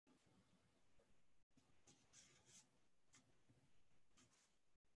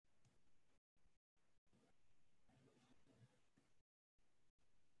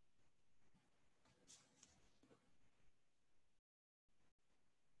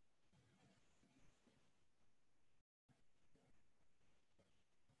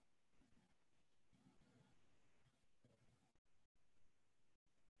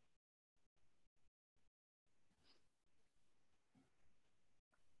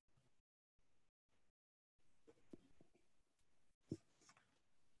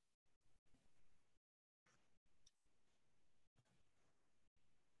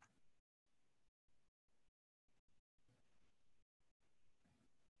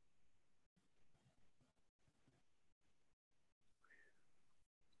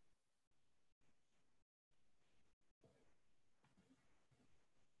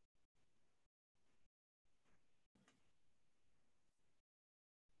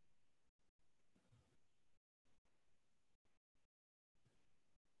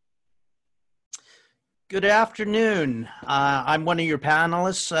Good afternoon. I'm one of your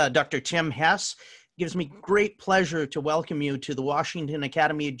panelists, Dr. Tim Hess. It gives me great pleasure to welcome you to the Washington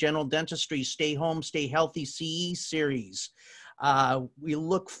Academy of General Dentistry Stay Home, Stay Healthy CE series. We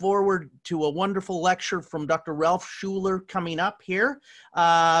look forward to a wonderful lecture from Dr. Ralf Schuler coming up here.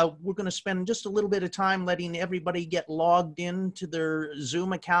 We're going to spend just a little bit of time letting everybody get logged into their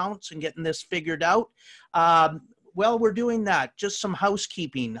Zoom accounts and getting this figured out. While we're doing that, just some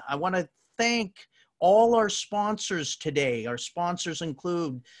housekeeping. I want to thank all our sponsors today. Our sponsors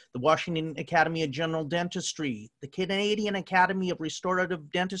include the Washington Academy of General Dentistry, the Canadian Academy of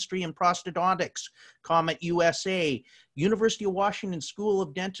Restorative Dentistry and Prosthodontics, Comet USA, University of Washington School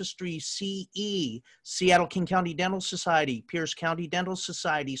of Dentistry CE, Seattle King County Dental Society, Pierce County Dental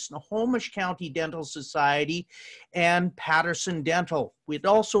Society, Snohomish County Dental Society, and Patterson Dental. We'd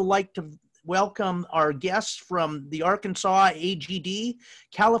also like to welcome our guests from the Arkansas AGD,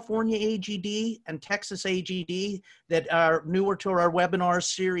 California AGD, and Texas AGD that are newer to our webinar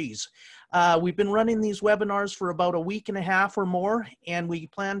series. We've been running these webinars for about a week and a half or more, and we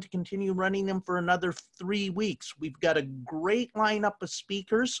plan to continue running them for another 3 weeks. We've got a great lineup of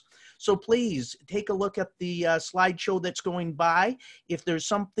speakers, so please take a look at the slideshow that's going by. If there's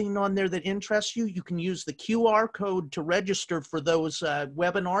something on there that interests you, you can use the QR code to register for those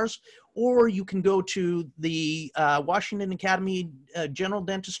webinars, or you can go to the Washington Academy General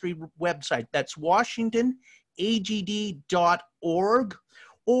Dentistry website. That's washingtonagd.org,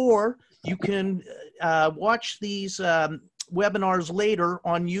 or you can watch these webinars later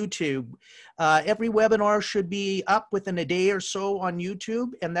on YouTube. Every webinar should be up within a day or so on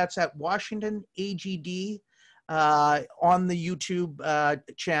YouTube, and that's at Washington AGD on the YouTube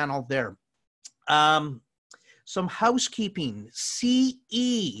channel there. Some housekeeping.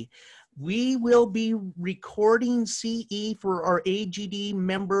 CE. We will be recording CE for our AGD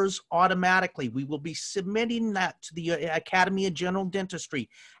members automatically. We will be submitting that to the Academy of General Dentistry.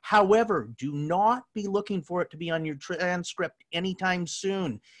 However, do not be looking for it to be on your transcript anytime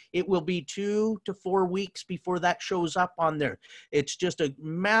soon. It will be 2 to 4 weeks before that shows up on there. It's just a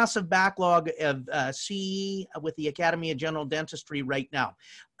massive backlog of CE with the Academy of General Dentistry right now.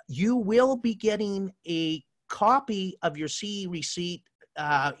 You will be getting a copy of your CE receipt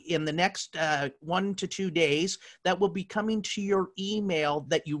in the next 1 to 2 days. That will be coming to your email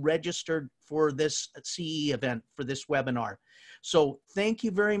that you registered for this CE event, for this webinar. So thank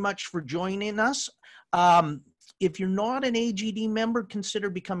you very much for joining us. If you're not an AGD member, consider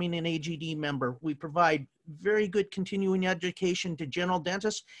becoming an AGD member. We provide very good continuing education to general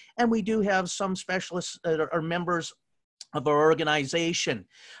dentists, and we do have some specialists that are members of our organization.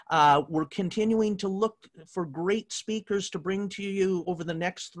 We're continuing to look for great speakers to bring to you over the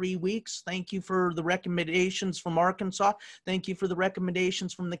next 3 weeks. Thank you for the recommendations from Arkansas. Thank you for the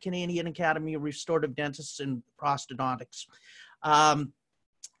recommendations from the Canadian Academy of Restorative Dentists and Prosthodontics.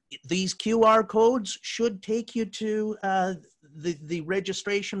 These QR codes should take you to the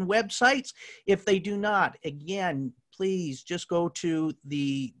registration websites. If they do not, again, please just go to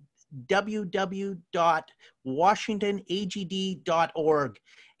the www.washingtonagd.org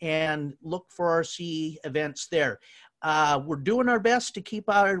and look for our CE events there. We're doing our best to keep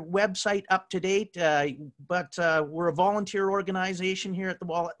our website up to date, but we're a volunteer organization here at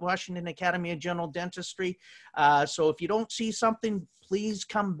the Washington Academy of General Dentistry. So if you don't see something, please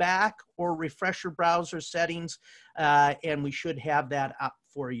come back or refresh your browser settings, and we should have that up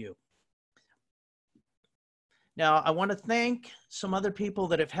for you. Now, I want to thank some other people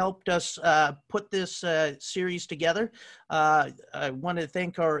that have helped us put this series together. I want to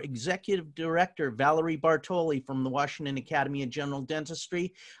thank our Executive Director, Valerie Bartoli from the Washington Academy of General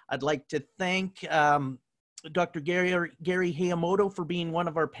Dentistry. I'd like to thank Dr. Gary Hayamoto for being one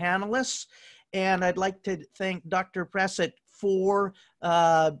of our panelists. And I'd like to thank Dr. Pressett for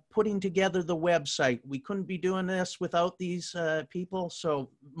putting together the website. We couldn't be doing this without these people, so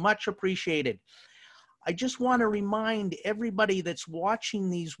much appreciated. I just want to remind everybody that's watching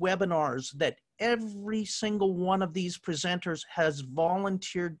these webinars that every single one of these presenters has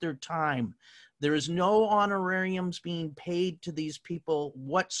volunteered their time. There is no honorariums being paid to these people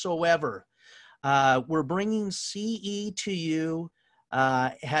whatsoever. We're bringing CE to you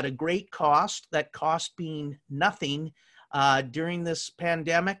at a great cost, that cost being nothing during this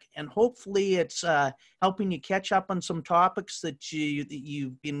pandemic, and hopefully it's helping you catch up on some topics that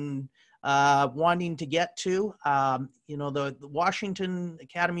you've been wanting to get to. You know, the Washington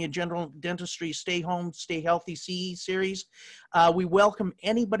Academy of General Dentistry Stay Home, Stay Healthy CE series. We welcome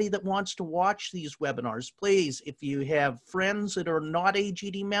anybody that wants to watch these webinars. Please, if you have friends that are not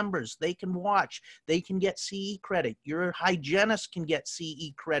AGD members, they can watch. They can get CE credit. Your hygienist can get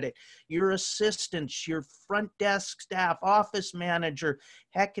CE credit. Your assistants, your front desk staff, office manager.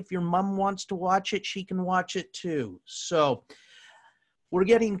 Heck, if your mom wants to watch it, she can watch it too. So we're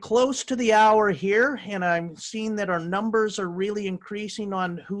getting close to the hour here, and I'm seeing that our numbers are really increasing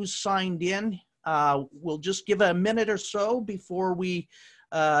on who's signed in. We'll just give a minute or so before we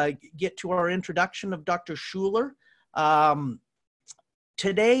get to our introduction of Dr. Schuler.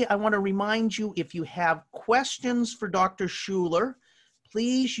 Today, I want to remind you, if you have questions for Dr. Schuler,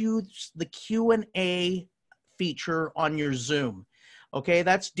 please use the Q&A feature on your Zoom. Okay,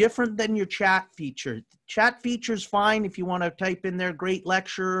 that's different than your chat feature. Chat feature is fine if you want to type in there great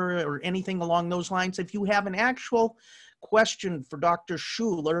lecture or anything along those lines. If you have an actual question for Dr.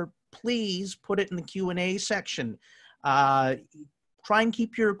 Schuler, please put it in the Q&A section. Try and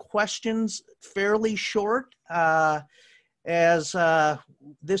keep your questions fairly short, as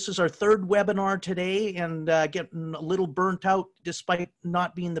this is our third webinar today, and getting a little burnt out despite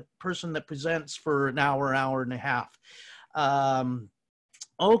not being the person that presents for an hour, hour and a half.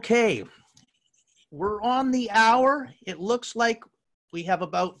 Okay, we're on the hour. It looks like we have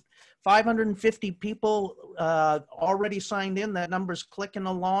about 550 people already signed in. That number's clicking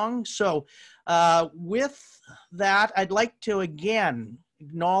along. So with that, I'd like to again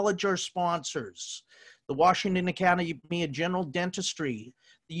acknowledge our sponsors: the Washington Academy of General Dentistry,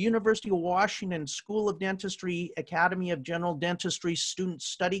 the University of Washington School of Dentistry Academy of General Dentistry Student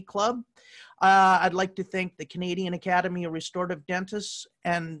Study Club. I'd like to thank the Canadian Academy of Restorative Dentists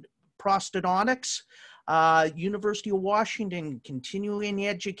and Prosthodontics, University of Washington Continuing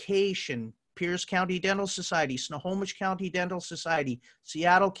Education, Pierce County Dental Society, Snohomish County Dental Society,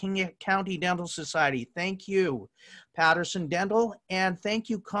 Seattle King County Dental Society. Thank you, Patterson Dental, and thank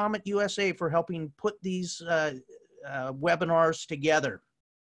you, Comet USA, for helping put these webinars together.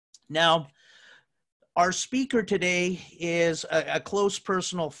 Now, our speaker today is a close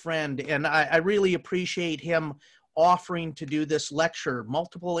personal friend, and I really appreciate him offering to do this lecture: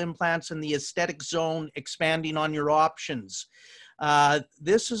 multiple implants in the aesthetic zone, expanding on your options.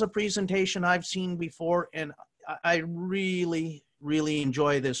 This is a presentation I've seen before, and I really, really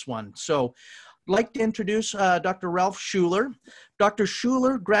enjoy this one. So I'd like to introduce Dr. Ralf Schuler. Dr.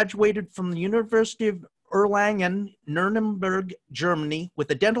 Schuler graduated from the University of Erlangen, Nuremberg, Germany,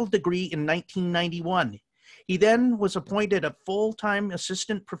 with a dental degree in 1991. He then was appointed a full-time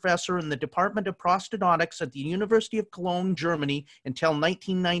assistant professor in the Department of Prosthodontics at the University of Cologne, Germany, until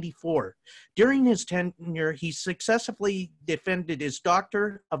 1994. During his tenure, he successfully defended his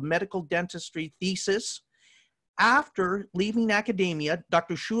Doctor of Medical Dentistry thesis. After leaving academia,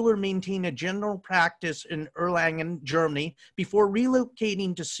 Dr. Schuler maintained a general practice in Erlangen, Germany, before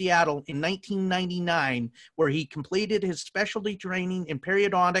relocating to Seattle in 1999, where he completed his specialty training in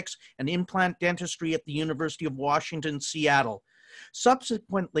periodontics and implant dentistry at the University of Washington, Seattle.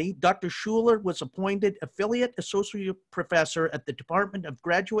 Subsequently, Dr. Schuler was appointed affiliate associate professor at the Department of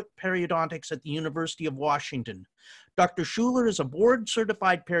Graduate Periodontics at the University of Washington. Dr. Schuler is a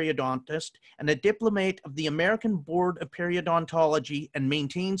board-certified periodontist and a diplomate of the American Board of Periodontology, and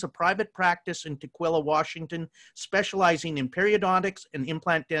maintains a private practice in Tukwila, Washington, specializing in periodontics and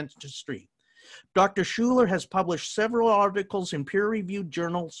implant dentistry. Dr. Schuler has published several articles in peer-reviewed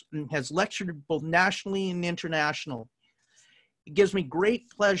journals and has lectured both nationally and internationally. It gives me great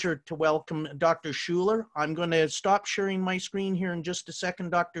pleasure to welcome Dr. Schuler. I'm going to stop sharing my screen here in just a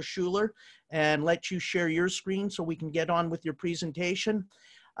second, Dr. Schuler, and let you share your screen so we can get on with your presentation.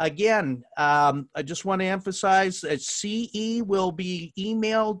 Again, I just want to emphasize that CE will be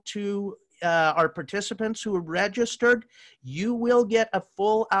emailed to our participants who are registered. You will get a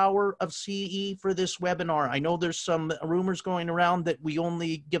full hour of CE for this webinar. I know there's some rumors going around that we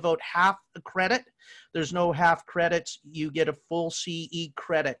only give out half the credit. There's no half credits. You get a full CE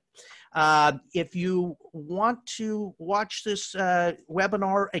credit. If you want to watch this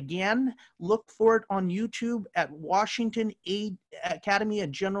webinar again, look for it on YouTube at Washington Academy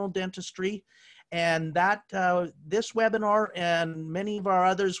of General Dentistry. And that this webinar and many of our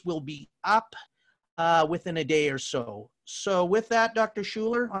others will be up within a day or so. So with that, Dr.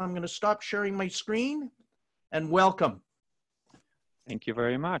 Schuler, I'm going to stop sharing my screen, and welcome. Thank you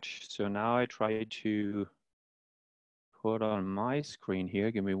very much. So now I try to put on my screen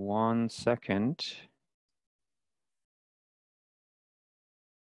here. Give me 1 second.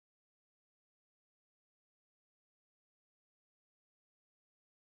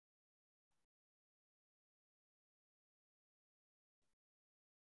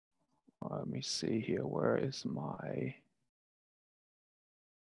 Let me see here. Where is my...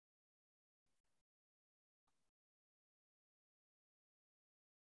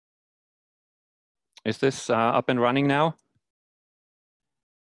 Is this up and running now?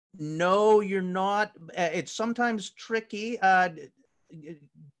 No, you're not. It's sometimes tricky.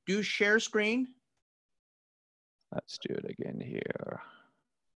 Do share screen. Let's do it again here.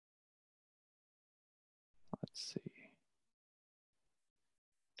 Let's see.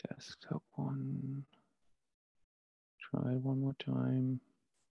 Desktop one. Try it one more time.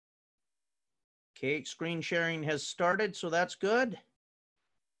 Okay, screen sharing has started, so that's good.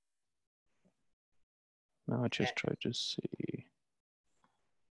 Now I just try to see.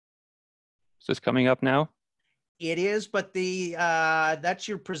 Is this coming up now? It is, but the that's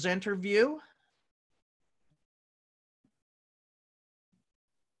your presenter view.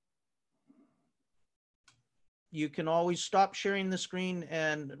 You can always stop sharing the screen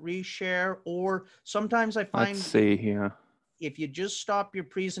and reshare, or sometimes I find Let's see here. if you just stop your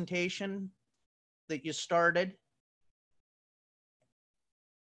presentation that you started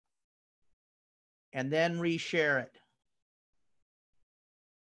and then reshare it.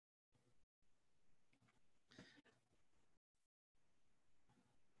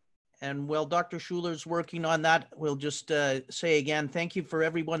 And while Dr. Schuler's working on that, we'll just say again, thank you for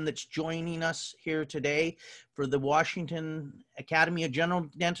everyone that's joining us here today for the Washington Academy of General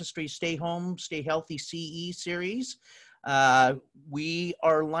Dentistry Stay Home, Stay Healthy CE series. We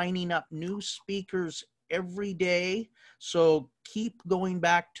are lining up new speakers every day, so keep going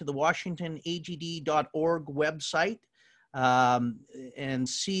back to the washingtonagd.org website and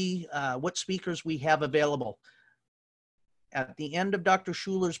see what speakers we have available. At the end of Dr.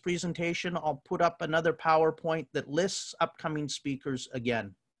 Schuler's presentation, I'll put up another PowerPoint that lists upcoming speakers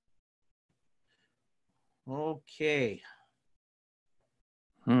again. Okay.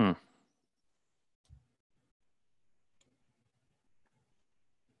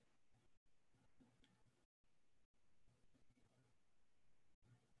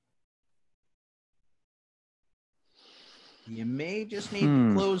 You may just need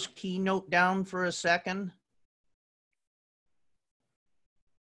to close Keynote down for a second.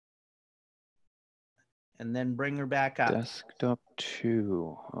 And then bring her back up. Desktop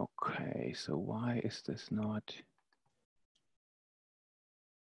 2. Okay, so why is this not?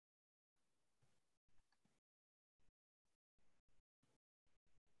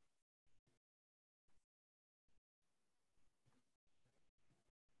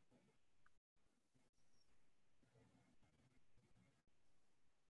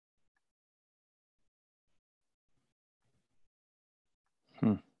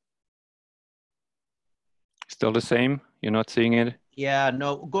 Still the same? You're not seeing it? Yeah,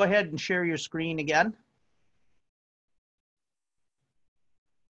 no, go ahead and share your screen again.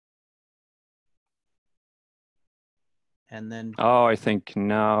 And then. Oh, I think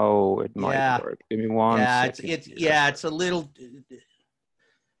now it might work. Give me one second. It's a little.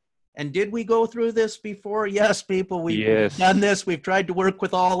 And did we go through this before? Yes, people, we've done this. We've tried to work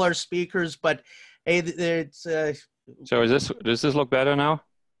with all our speakers, but hey, it's. So does this look better now?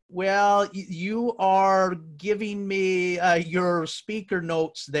 Well, you are giving me your speaker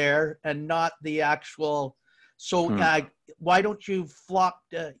notes there and not the actual. So why don't you flop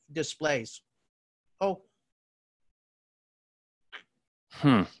displays? Oh.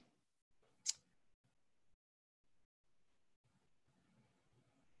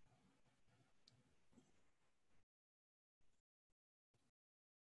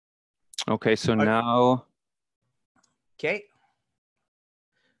 Okay, so now. Okay.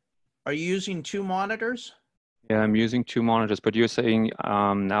 Are you using two monitors? Yeah, I'm using two monitors, but you're saying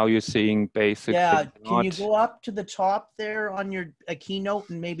now you're seeing basically. Yeah, can you go up to the top there on your Keynote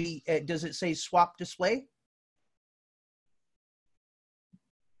and maybe, does it say swap display?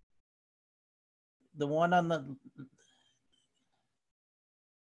 The one on the.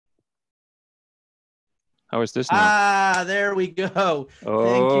 How is this now? Ah, there we go. Oh.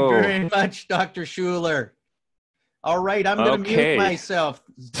 Thank you very much, Dr. Schuler. All right, I'm going to mute myself.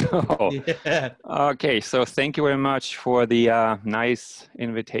 So, okay, so thank you very much for the nice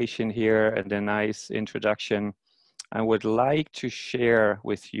invitation here and the nice introduction. I would like to share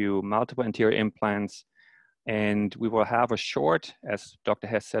with you multiple anterior implants, and we will have a short, as Dr.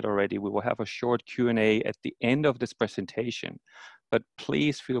 Hess said already, we will have a short Q&A at the end of this presentation. But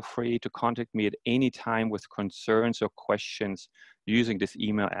please feel free to contact me at any time with concerns or questions using this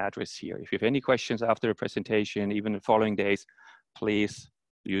email address here. If you have any questions after the presentation, even the following days, please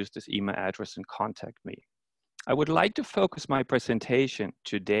use this email address and contact me. I would like to focus my presentation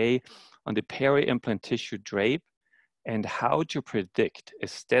today on the peri-implant tissue drape and how to predict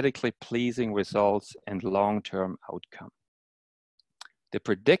aesthetically pleasing results and long-term outcome. The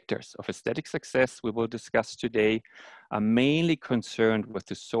predictors of aesthetic success we will discuss today are mainly concerned with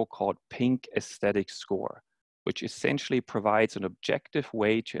the so-called pink aesthetic score, which essentially provides an objective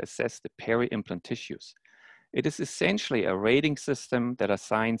way to assess the peri-implant tissues. It is essentially a rating system that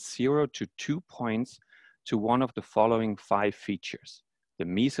assigns 0 to 2 points to one of the following 5 features: the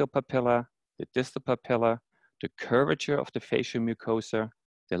mesial papilla, the distal papilla, the curvature of the facial mucosa,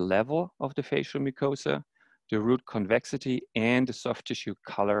 the level of the facial mucosa, the root convexity, and the soft tissue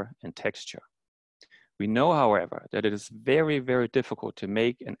color and texture. We know, however, that it is very, very difficult to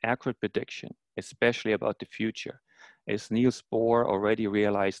make an accurate prediction, especially about the future, as Niels Bohr already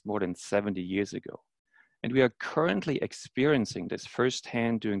realized more than 70 years ago. And we are currently experiencing this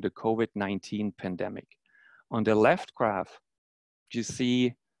firsthand during the COVID-19 pandemic. On the left graph, you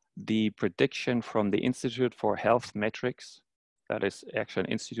see the prediction from the Institute for Health Metrics. That is actually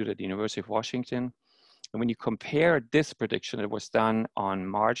an institute at the University of Washington. And when you compare this prediction that was done on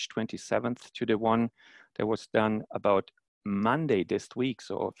March 27th to the one that was done about Monday this week,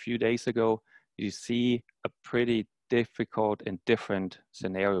 so a few days ago, you see a pretty difficult and different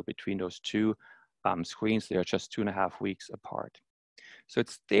scenario between those two screens. They are just 2.5 weeks apart. So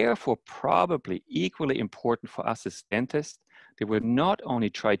it's therefore probably equally important for us as dentists that we not only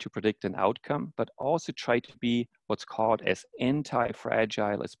try to predict an outcome, but also try to be what's called as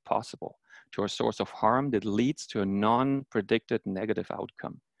anti-fragile as possible to a source of harm that leads to a non-predicted negative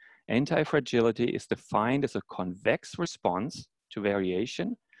outcome. Anti-fragility is defined as a convex response to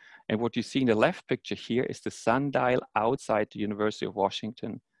variation. And what you see in the left picture here is the sundial outside the University of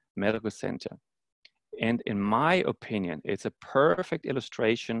Washington Medical Center. And in my opinion, it's a perfect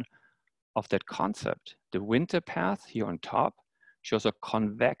illustration of that concept. The winter path here on top shows a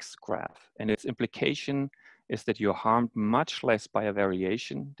convex graph, and its implication is that you're harmed much less by a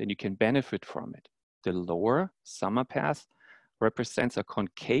variation than you can benefit from it. The lower summer path represents a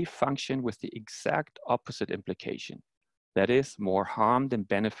concave function with the exact opposite implication. That is, more harm than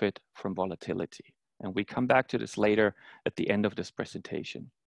benefit from volatility. And we come back to this later at the end of this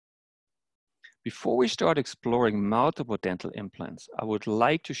presentation. Before we start exploring multiple dental implants, I would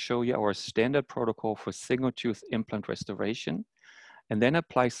like to show you our standard protocol for single tooth implant restoration, and then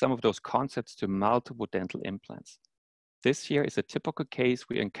apply some of those concepts to multiple dental implants. This here is a typical case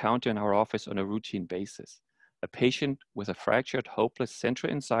we encounter in our office on a routine basis. A patient with a fractured hopeless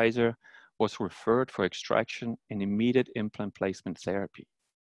central incisor was referred for extraction and immediate implant placement therapy.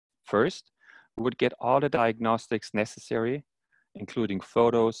 First, we would get all the diagnostics necessary, including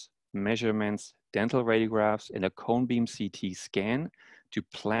photos, measurements, dental radiographs, and a cone beam CT scan to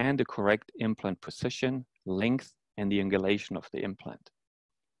plan the correct implant position, length, and the angulation of the implant.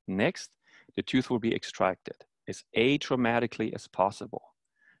 Next, the tooth will be extracted as atraumatically as possible.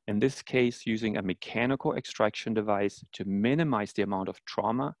 In this case, using a mechanical extraction device to minimize the amount of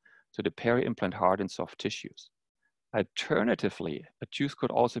trauma to the peri-implant hard and soft tissues. Alternatively, a tooth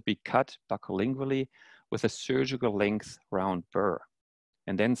could also be cut buccolingually with a surgical length round burr,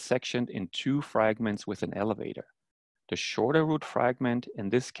 and then sectioned in 2 fragments with an elevator. The shorter root fragment, in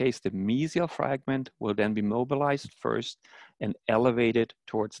this case the mesial fragment, will then be mobilized first and elevated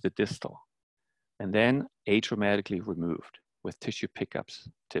towards the distal, and then atraumatically removed with tissue pickups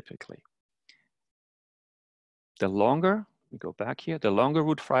typically. The longer, we go back here, the longer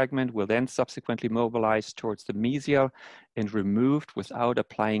root fragment will then subsequently mobilize towards the mesial and removed without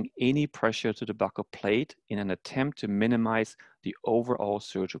applying any pressure to the buccal plate in an attempt to minimize the overall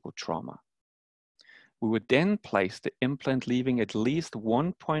surgical trauma. We would then place the implant leaving at least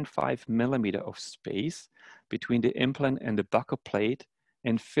 1.5 millimeter of space between the implant and the buccal plate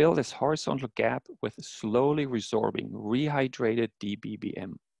and fill this horizontal gap with slowly resorbing rehydrated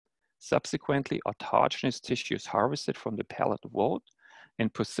DBBM. Subsequently, autogenous tissue is harvested from the palatal vault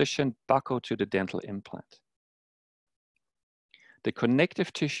and positioned buccal to the dental implant. The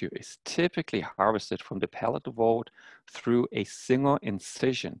connective tissue is typically harvested from the palatal vault through a single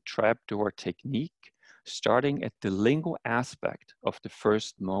incision trapdoor technique, starting at the lingual aspect of the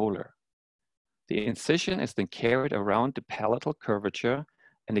first molar. The incision is then carried around the palatal curvature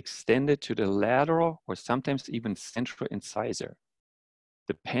and extended to the lateral or sometimes even central incisor,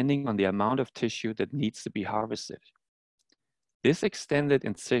 depending on the amount of tissue that needs to be harvested. This extended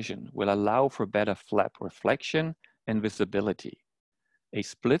incision will allow for better flap reflection and visibility. A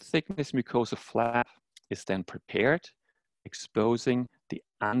split thickness mucosal flap is then prepared, exposing the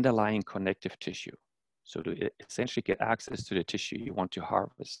underlying connective tissue, so to essentially get access to the tissue you want to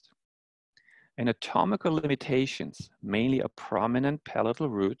harvest. Anatomical limitations, mainly a prominent palatal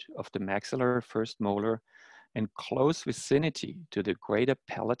root of the maxillary first molar and close vicinity to the greater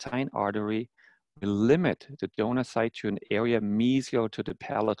palatine artery will limit the donor site to an area mesial to the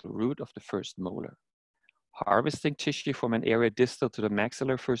palatal root of the first molar. Harvesting tissue from an area distal to the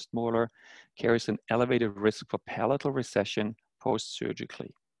maxillary first molar carries an elevated risk for palatal recession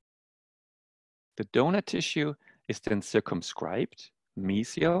post-surgically. The donor tissue is then circumscribed,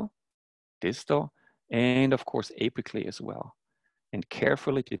 mesial, distal, and of course apically as well, and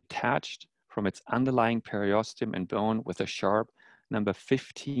carefully detached from its underlying periosteum and bone with a sharp number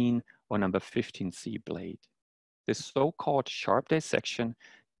 15 or number 15C blade. This so-called sharp dissection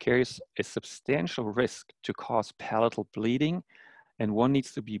carries a substantial risk to cause palatal bleeding, and one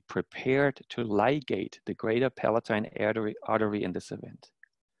needs to be prepared to ligate the greater palatine artery in this event.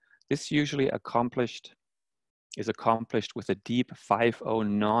 This usually is accomplished with a deep 5-0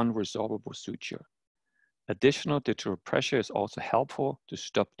 non-resorbable suture. Additional digital pressure is also helpful to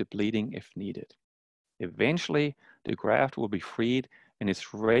stop the bleeding if needed. Eventually, the graft will be freed and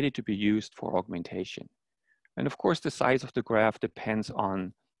is ready to be used for augmentation. And of course, the size of the graft depends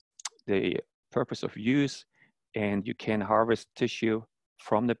on the purpose of use, and you can harvest tissue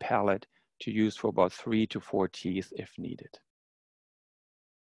from the palate to use for about 3 to 4 teeth if needed.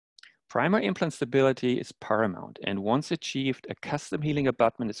 Primary implant stability is paramount, and once achieved, a custom healing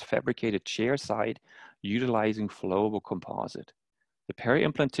abutment is fabricated chair-side utilizing flowable composite. The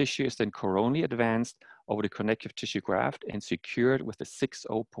peri-implant tissue is then coronally advanced over the connective tissue graft and secured with a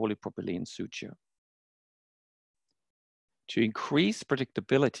 6-0 polypropylene suture. To increase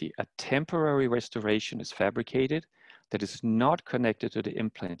predictability, a temporary restoration is fabricated that is not connected to the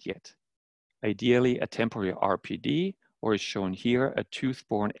implant yet. Ideally, a temporary RPD, or is shown here, a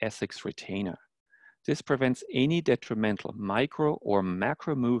tooth-borne Essex retainer. This prevents any detrimental micro or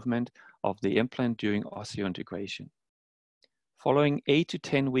macro movement of the implant during osseointegration. Following 8 to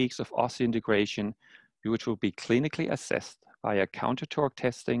 10 weeks of osseointegration, which will be clinically assessed via counter-torque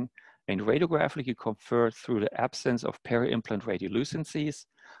testing and radiographically conferred through the absence of peri-implant radiolucencies,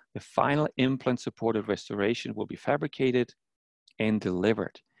 the final implant-supported restoration will be fabricated and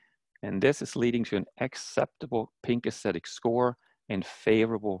delivered. And this is leading to an acceptable pink aesthetic score and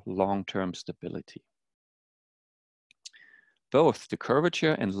favorable long-term stability. Both the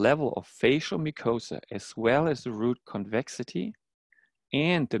curvature and level of facial mucosa, as well as the root convexity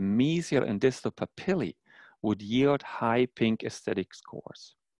and the mesial and distal papillae, would yield high pink aesthetic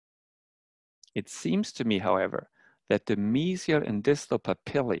scores. It seems to me, however, that the mesial and distal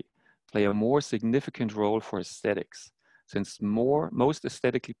papillae play a more significant role for aesthetics, since most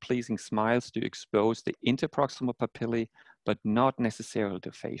aesthetically pleasing smiles do expose the interproximal papillae, but not necessarily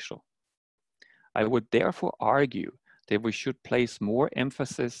the facial. I would therefore argue that we should place more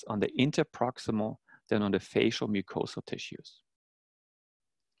emphasis on the interproximal than on the facial mucosal tissues.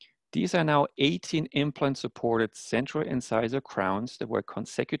 These are now 18 implant-supported central incisor crowns that were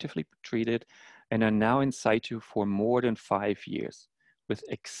consecutively treated and are now in situ for more than 5 years with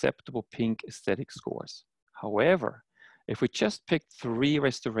acceptable pink aesthetic scores. However, if we just picked 3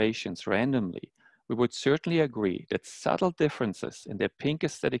 restorations randomly, we would certainly agree that subtle differences in their pink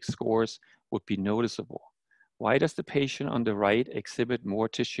aesthetic scores would be noticeable. Why does the patient on the right exhibit more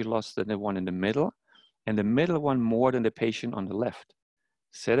tissue loss than the one in the middle, and the middle one more than the patient on the left?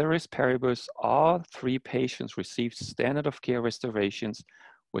 Ceteris paribus, all 3 patients received standard of care restorations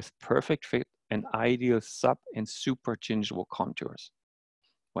with perfect fit and ideal sub and supragingival contours.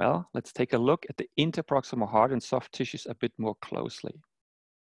 Well, let's take a look at the interproximal hard and soft tissues a bit more closely.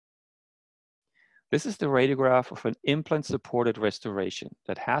 This is the radiograph of an implant-supported restoration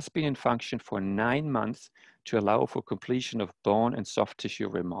that has been in function for 9 months to allow for completion of bone and soft tissue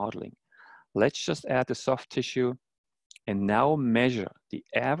remodeling. Let's just add the soft tissue and now measure the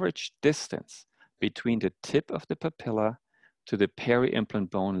average distance between the tip of the papilla to the peri-implant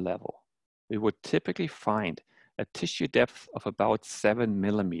bone level. We would typically find a tissue depth of about 7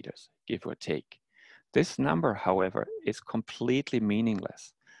 millimeters, give or take. This number, however, is completely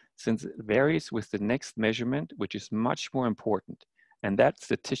meaningless since it varies with the next measurement, which is much more important, and that's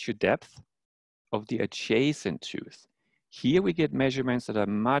the tissue depth of the adjacent tooth. Here we get measurements that are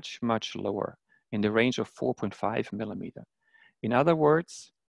much, much lower, in the range of 4.5 millimeter. In other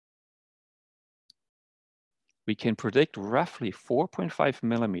words, we can predict roughly 4.5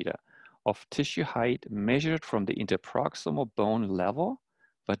 millimeter of tissue height measured from the interproximal bone level,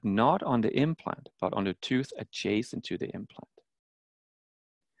 but not on the implant, but on the tooth adjacent to the implant.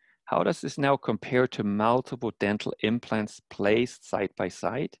 How does this now compare to multiple dental implants placed side by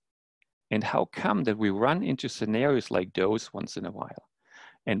side? And how come that we run into scenarios like those once in a while?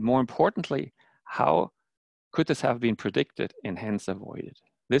 And more importantly, how could this have been predicted and hence avoided?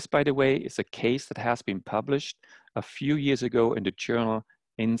 This, by the way, is a case that has been published a few years ago in the journal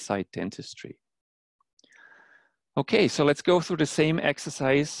Inside Dentistry. Okay, so let's go through the same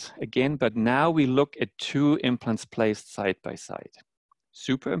exercise again, but now we look at two implants placed side by side.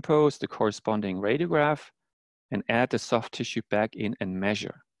 Superimpose the corresponding radiograph and add the soft tissue back in and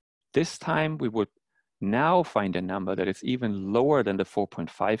measure. This time we would now find a number that is even lower than the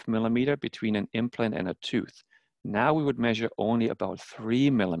 4.5 millimeter between an implant and a tooth. Now we would measure only about 3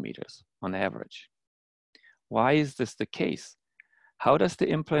 millimeters on average. Why is this the case? Why does the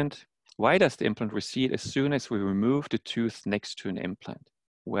implant recede as soon as we remove the tooth next to an implant?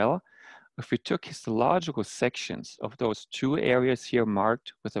 Well, if we took histological sections of those two areas here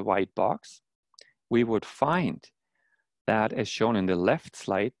marked with a white box, we would find that, as shown in the left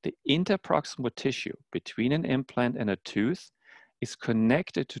slide, the interproximal tissue between an implant and a tooth is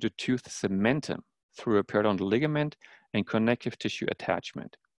connected to the tooth cementum through a periodontal ligament and connective tissue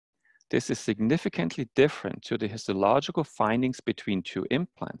attachment. This is significantly different to the histological findings between two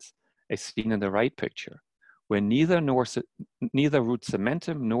implants, as seen in the right picture, where neither root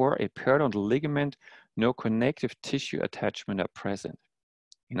cementum nor a periodontal ligament nor connective tissue attachment are present.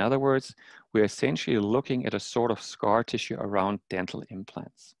 In other words, we're essentially looking at a sort of scar tissue around dental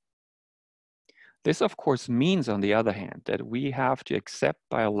implants. This, of course, means, on the other hand, that we have to accept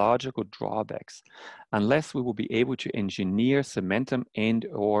biological drawbacks unless we will be able to engineer cementum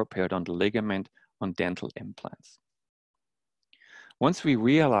and/or periodontal ligament on dental implants. Once we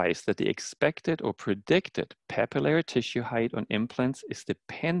realize that the expected or predicted papillary tissue height on implants is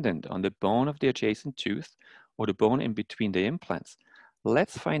dependent on the bone of the adjacent tooth or the bone in between the implants,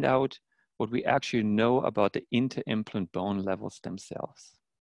 let's find out what we actually know about the inter-implant bone levels themselves.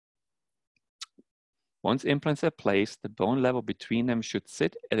 Once implants are placed, the bone level between them should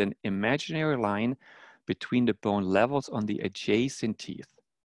sit at an imaginary line between the bone levels on the adjacent teeth.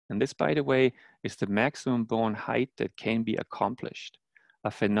 And this, by the way, is the maximum bone height that can be accomplished, a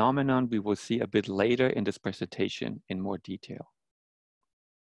phenomenon we will see a bit later in this presentation in more detail.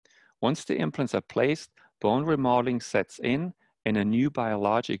 Once the implants are placed, bone remodeling sets in and a new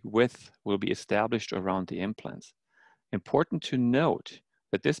biologic width will be established around the implants. Important to note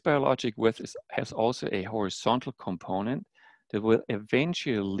that this biologic width has also a horizontal component that will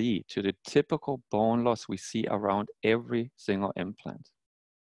eventually lead to the typical bone loss we see around every single implant.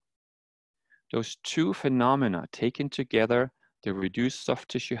 Those two phenomena taken together, the reduced soft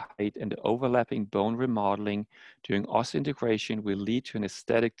tissue height and the overlapping bone remodeling during osseointegration, will lead to an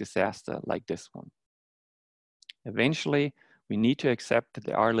aesthetic disaster like this one. Eventually, we need to accept that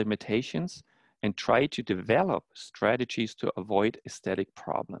there are limitations and try to develop strategies to avoid aesthetic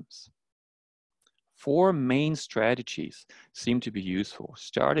problems. 4 main strategies seem to be useful,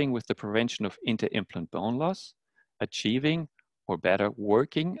 starting with the prevention of inter-implant bone loss, achieving or better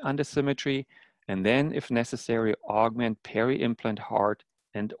working under symmetry, and then, if necessary, augment peri-implant hard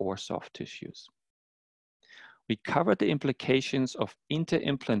and/or soft tissues. We covered the implications of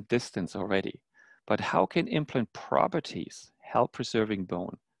inter-implant distance already, but how can implant properties help preserving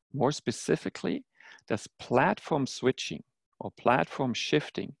bone? More specifically, does platform switching or platform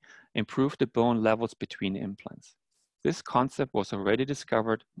shifting improve the bone levels between implants? This concept was already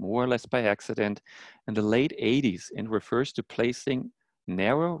discovered more or less by accident in the late 80s and refers to placing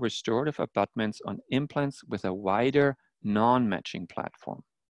narrow restorative abutments on implants with a wider non-matching platform.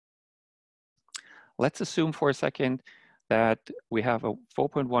 Let's assume for a second that we have a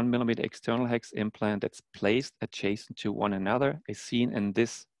 4.1 millimeter external hex implant that's placed adjacent to one another, as seen in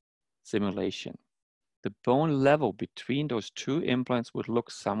this simulation. The bone level between those two implants would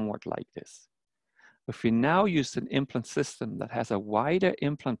look somewhat like this. If we now use an implant system that has a wider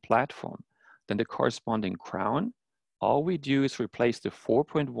implant platform than the corresponding crown, all we do is replace the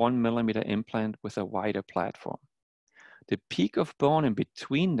 4.1 millimeter implant with a wider platform. The peak of bone in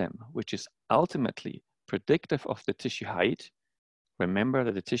between them, which is ultimately predictive of the tissue height, remember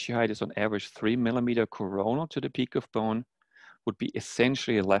that the tissue height is on average 3 millimeter coronal to the peak of bone, would be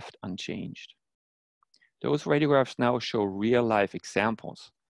essentially left unchanged. Those radiographs now show real-life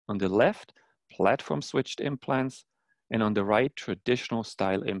examples. On the left, platform-switched implants, and on the right, traditional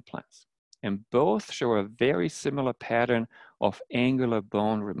style implants. And both show a very similar pattern of angular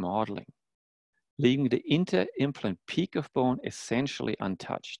bone remodeling, leaving the inter-implant peak of bone essentially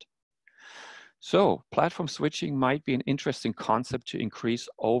untouched. So, platform switching might be an interesting concept to increase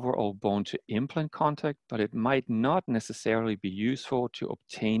overall bone-to-implant contact, but it might not necessarily be useful to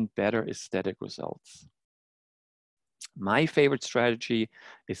obtain better aesthetic results. My favorite strategy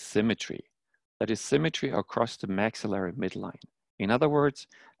is symmetry. That is symmetry across the maxillary midline. In other words,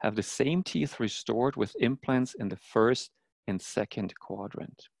 have the same teeth restored with implants in the first and second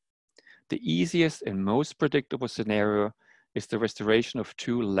quadrant. The easiest and most predictable scenario is the restoration of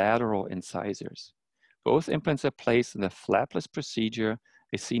two lateral incisors. Both implants are placed in the flapless procedure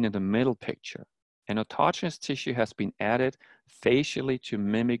as seen in the middle picture. An autogenous tissue has been added facially to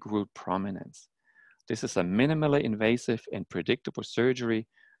mimic root prominence. This is a minimally invasive and predictable surgery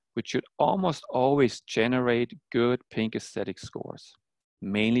which should almost always generate good pink aesthetic scores,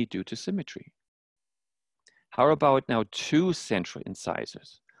 mainly due to symmetry. How about now two central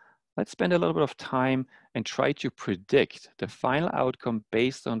incisors? Let's spend a little bit of time and try to predict the final outcome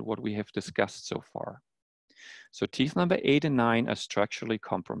based on what we have discussed so far. So teeth number 8 and 9 are structurally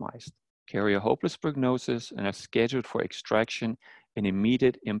compromised, carry a hopeless prognosis, and are scheduled for extraction and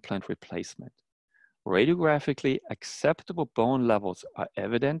immediate implant replacement. Radiographically, acceptable bone levels are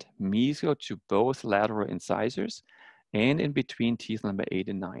evident mesial to both lateral incisors and in between teeth number 8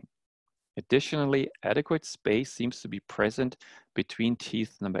 and 9. Additionally, adequate space seems to be present between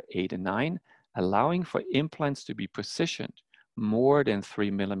teeth number 8 and 9, allowing for implants to be positioned more than 3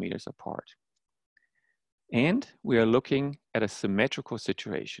 millimeters apart. And we are looking at a symmetrical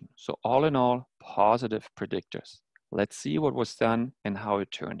situation. So all in all, positive predictors. Let's see what was done and how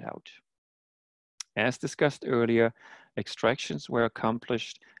it turned out. As discussed earlier, extractions were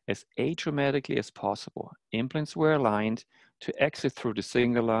accomplished as atraumatically as possible. Implants were aligned to exit through the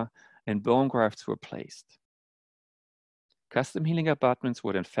cingula and bone grafts were placed. Custom healing abutments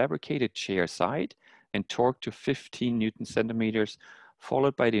were then fabricated chair side and torqued to 15 Newton centimeters,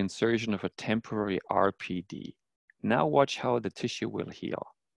 followed by the insertion of a temporary RPD. Now watch how the tissue will heal.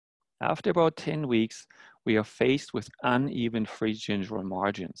 After about 10 weeks, we are faced with uneven free gingival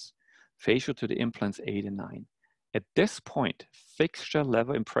margins, facial to the implants 8 and 9. At this point, fixture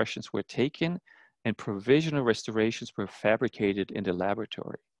level impressions were taken and provisional restorations were fabricated in the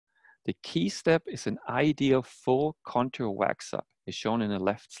laboratory. The key step is an ideal full contour wax-up, as shown in the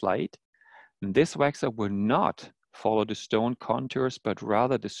left slide. And this wax-up will not follow the stone contours, but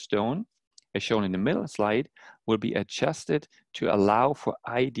rather the stone, as shown in the middle slide, will be adjusted to allow for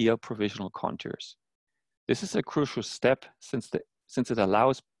ideal provisional contours. This is a crucial step since it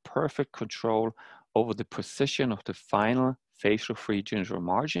allows perfect control over the position of the final facial free gingival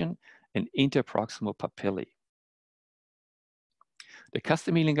margin and interproximal papillae. The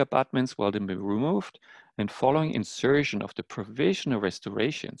custom healing abutments will then be removed, and following insertion of the provisional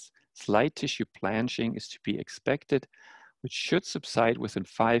restorations, slight tissue blanching is to be expected, which should subside within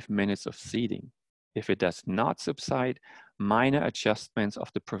 5 minutes of seeding. If it does not subside, minor adjustments of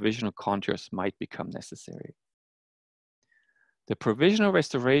the provisional contours might become necessary. The provisional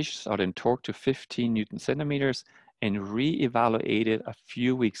restorations are then torqued to 15 Newton centimeters and re-evaluated a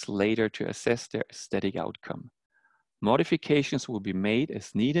few weeks later to assess their aesthetic outcome. Modifications will be made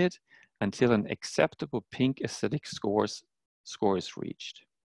as needed until an acceptable pink aesthetic score is reached.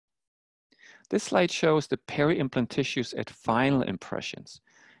 This slide shows the peri-implant tissues at final impressions.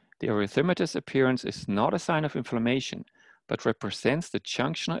 The erythematous appearance is not a sign of inflammation, but represents the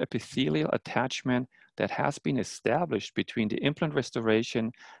junctional epithelial attachment that has been established between the implant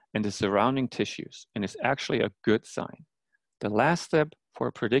restoration and the surrounding tissues, and is actually a good sign. The last step for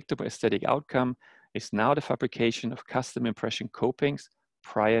a predictable aesthetic outcome is now the fabrication of custom impression copings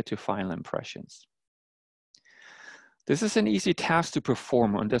prior to final impressions. This is an easy task to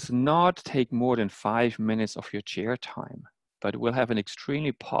perform and does not take more than 5 minutes of your chair time, but will have an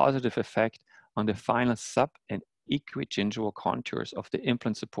extremely positive effect on the final sub and equigingival contours of the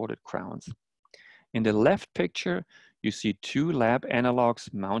implant-supported crowns. In the left picture, you see 2 lab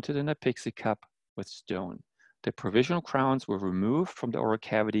analogs mounted in a pixie cup with stone. The provisional crowns were removed from the oral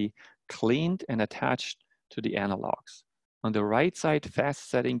cavity, cleaned and attached to the analogs. On the right side,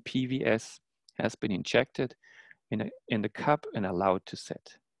 fast-setting PVS has been injected in the cup and allowed to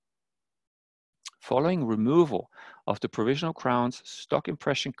set. Following removal of the provisional crowns, stock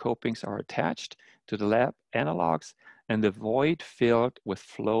impression copings are attached to the lab analogs and the void filled with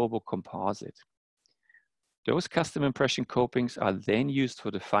flowable composite. Those custom impression copings are then used for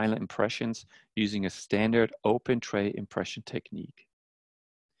the final impressions using a standard open tray impression technique.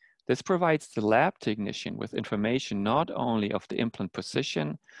 This provides the lab technician with information not only of the implant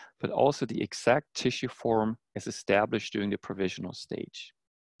position, but also the exact tissue form as established during the provisional stage.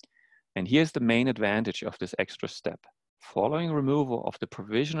 And here's the main advantage of this extra step. Following removal of the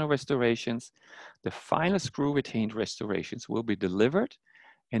provisional restorations, the final screw retained restorations will be delivered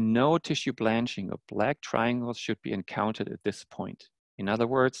and no tissue blanching or black triangles should be encountered at this point. In other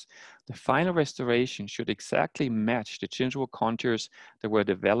words, the final restoration should exactly match the gingival contours that were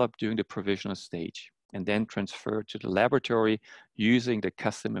developed during the provisional stage and then transferred to the laboratory using the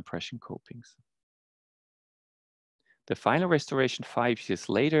custom impression copings. The final restoration 5 years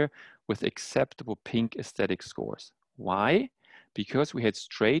later with acceptable pink aesthetic scores. Why? Because we had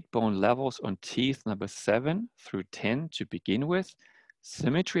straight bone levels on teeth number 7 through 10 to begin with,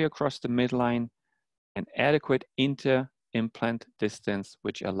 symmetry across the midline, and adequate inter-implant distance,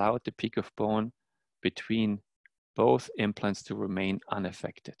 which allowed the peak of bone between both implants to remain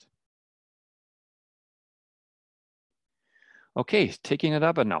unaffected. Okay, taking it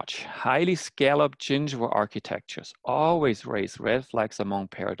up a notch. Highly scalloped gingival architectures always raise red flags among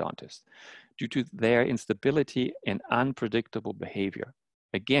periodontists due to their instability and unpredictable behavior.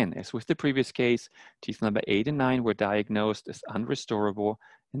 Again, as with the previous case, teeth number 8 and 9 were diagnosed as unrestorable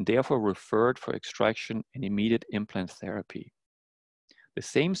and therefore referred for extraction and immediate implant therapy. The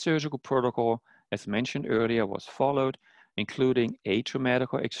same surgical protocol as mentioned earlier was followed, including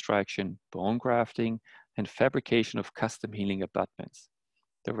atraumatical extraction, bone grafting, and fabrication of custom healing abutments.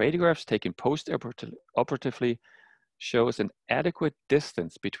 The radiographs taken post-operatively shows an adequate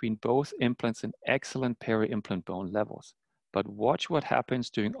distance between both implants and excellent peri-implant bone levels. But watch what happens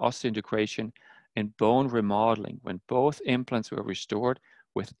during osseointegration and bone remodeling when both implants were restored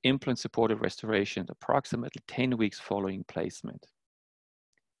with implant-supported restoration approximately 10 weeks following placement.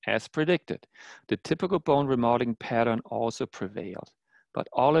 As predicted, the typical bone remodeling pattern also prevailed. But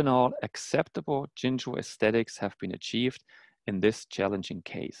all in all, acceptable gingival aesthetics have been achieved in this challenging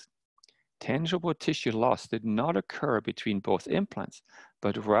case. Tangible tissue loss did not occur between both implants,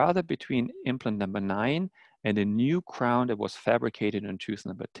 but rather between implant number 9 and a new crown that was fabricated on tooth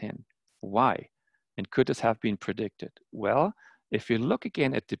number 10. Why? And could this have been predicted? Well, if you look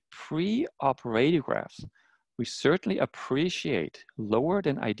again at the pre-op radiographs, we certainly appreciate lower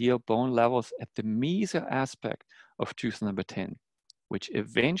than ideal bone levels at the mesial aspect of tooth number 10, which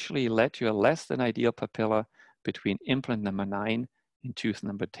eventually led to a less than ideal papilla between implant number 9 and tooth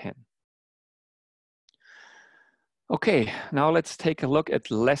number 10. Okay, now let's take a look at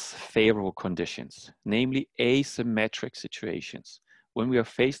less favorable conditions, namely asymmetric situations, when we are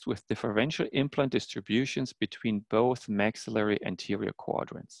faced with differential implant distributions between both maxillary anterior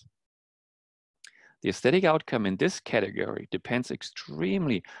quadrants. The aesthetic outcome in this category depends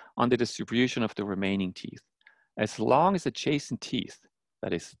extremely on the distribution of the remaining teeth. As long as adjacent teeth,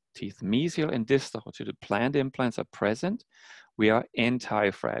 that is, teeth mesial and distal to the planned implants are present, we are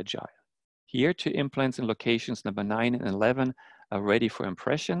anti-fragile. Here, 2 implants in locations number 9 and 11 are ready for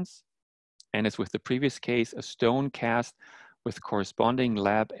impressions. And as with the previous case, a stone cast with corresponding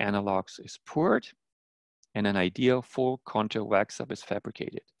lab analogs is poured and an ideal full contour wax up is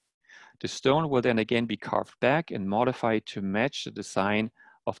fabricated. The stone will then again be carved back and modified to match the design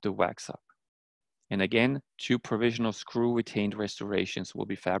of the wax up. And again, 2 provisional screw retained restorations will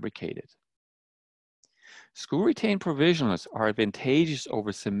be fabricated. Screw retained provisionals are advantageous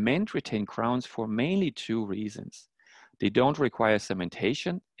over cement retained crowns for mainly 2 reasons. They don't require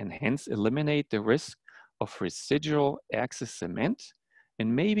cementation and hence eliminate the risk of residual excess cement,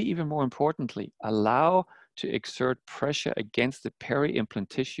 and maybe even more importantly, allow to exert pressure against the peri-implant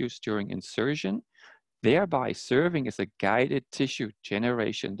tissues during insertion, thereby serving as a guided tissue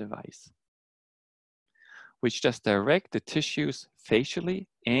generation device, which does direct the tissues facially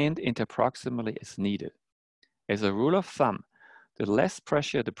and interproximally as needed. As a rule of thumb, the less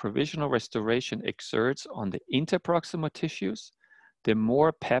pressure the provisional restoration exerts on the interproximal tissues, the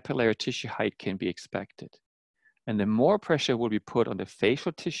more papillary tissue height can be expected. And the more pressure will be put on the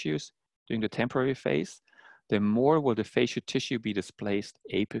facial tissues during the temporary phase, the more will the facial tissue be displaced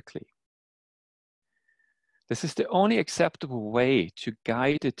apically. This is the only acceptable way to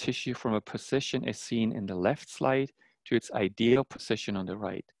guide the tissue from a position as seen in the left slide to its ideal position on the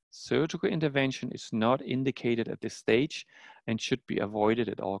right. Surgical intervention is not indicated at this stage and should be avoided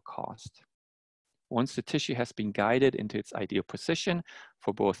at all costs. Once the tissue has been guided into its ideal position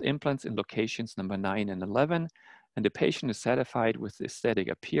for both implants in locations number 9 and 11, and the patient is satisfied with the aesthetic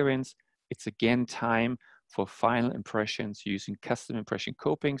appearance, it's again time for final impressions using custom impression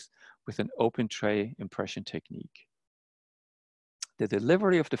copings with an open tray impression technique. The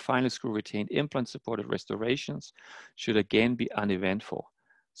delivery of the final screw retained implant supported restorations should again be uneventful.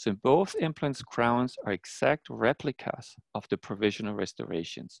 So both implants' crowns are exact replicas of the provisional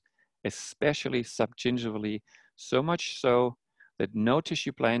restorations, especially subgingivally, so much so that no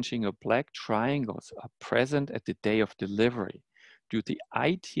tissue blanching or black triangles are present at the day of delivery due to the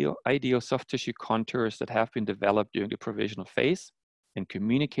ideal soft tissue contours that have been developed during the provisional phase and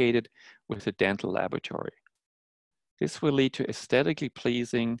communicated with the dental laboratory. This will lead to aesthetically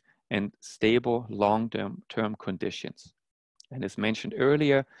pleasing and stable long-term conditions. And as mentioned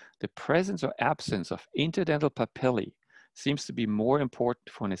earlier, the presence or absence of interdental papillae seems to be more important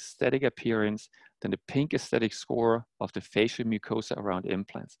for an aesthetic appearance than the pink aesthetic score of the facial mucosa around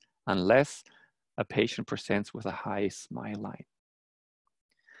implants, unless a patient presents with a high smile line.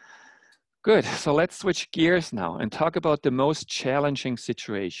 Good, so let's switch gears now and talk about the most challenging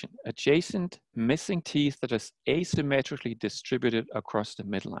situation: adjacent missing teeth that is asymmetrically distributed across the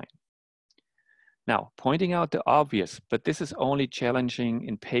midline. Now, pointing out the obvious, but this is only challenging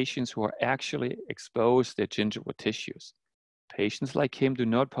in patients who are actually exposed to gingival tissues. Patients like him do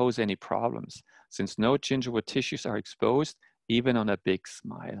not pose any problems, since no gingival tissues are exposed, even on a big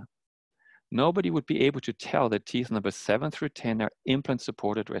smile. Nobody would be able to tell that teeth number 7 through 10 are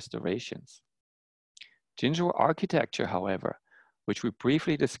implant-supported restorations. Gingival architecture, however, which we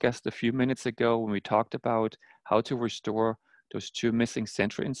briefly discussed a few minutes ago when we talked about how to restore those 2 missing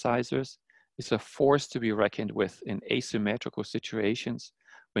central incisors, is a force to be reckoned with in asymmetrical situations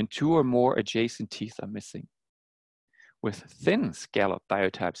when 2 or more adjacent teeth are missing, with thin scallop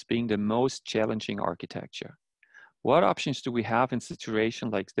biotypes being the most challenging architecture. What options do we have in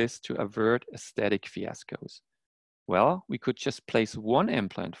situations like this to avert aesthetic fiascos? Well, we could just place 1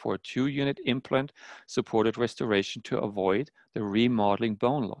 implant for a 2-unit implant supported restoration to avoid the remodeling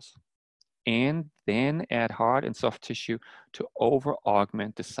bone loss, and then add hard and soft tissue to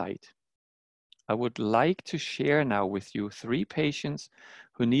over-augment the site. I would like to share now with you 3 patients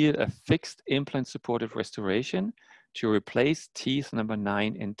who needed a fixed implant supported restoration to replace teeth number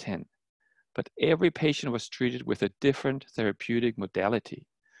 9 and 10. But every patient was treated with a different therapeutic modality,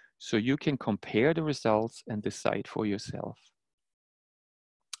 so you can compare the results and decide for yourself.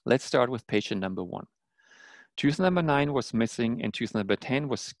 Let's start with patient number 1. Tooth number 9 was missing and tooth number 10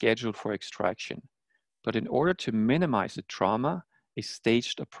 was scheduled for extraction. But in order to minimize the trauma, a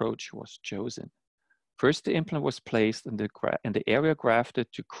staged approach was chosen. First, the implant was placed and the area grafted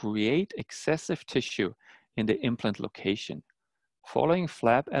to create excessive tissue in the implant location. Following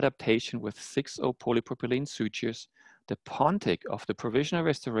flap adaptation with 6-0 polypropylene sutures, the pontic of the provisional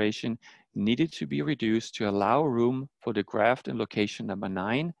restoration needed to be reduced to allow room for the graft in location number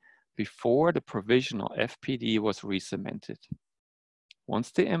 9 before the provisional FPD was recemented. Once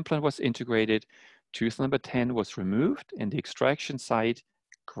the implant was integrated, tooth number 10 was removed and the extraction site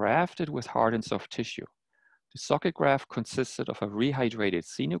grafted with hard and soft tissue. The socket graft consisted of a rehydrated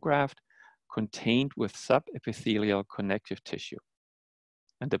xenograft contained with subepithelial connective tissue.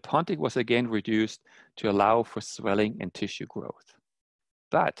 And the pontic was again reduced to allow for swelling and tissue growth.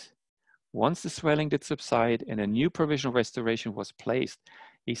 But once the swelling did subside and a new provisional restoration was placed,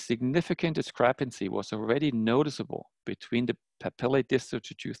 a significant discrepancy was already noticeable between the papillae distal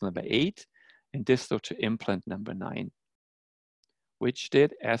to tooth number 8 and distal to implant number 9, which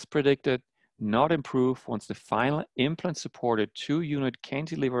did, as predicted, not improve once the final implant-supported 2-unit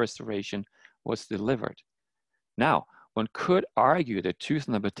cantilever restoration was delivered. Now, one could argue that tooth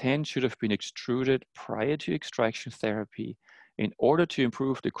number 10 should have been extruded prior to extraction therapy in order to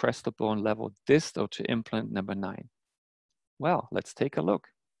improve the crestal bone level distal to implant number 9. Well, let's take a look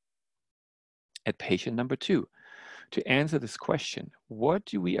at patient number 2. To answer this question, what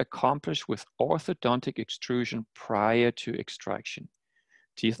do we accomplish with orthodontic extrusion prior to extraction?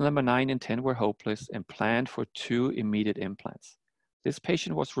 Teeth number 9 and 10 were hopeless and planned for 2 immediate implants. This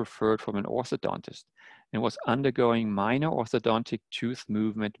patient was referred from an orthodontist and was undergoing minor orthodontic tooth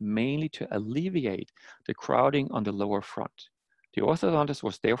movement mainly to alleviate the crowding on the lower front. The orthodontist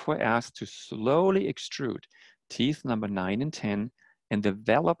was therefore asked to slowly extrude teeth number 9 and 10 and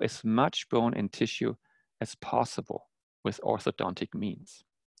develop as much bone and tissue as possible with orthodontic means.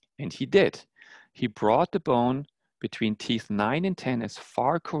 And he did. He brought the bone between teeth 9 and 10 as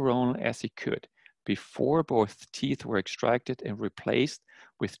far coronal as he could before both teeth were extracted and replaced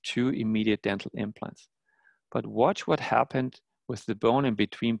with 2 immediate dental implants. But watch what happened with the bone in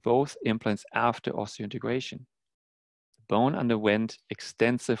between both implants after osseointegration. The bone underwent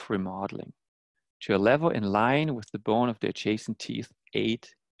extensive remodeling to a level in line with the bone of the adjacent teeth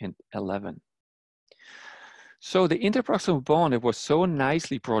 8 and 11. So the interproximal bone that was so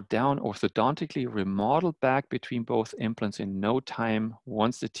nicely brought down orthodontically remodeled back between both implants in no time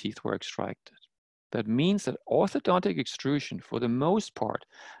once the teeth were extracted. That means that orthodontic extrusion, for the most part,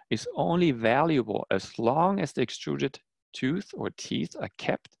 is only valuable as long as the extruded tooth or teeth are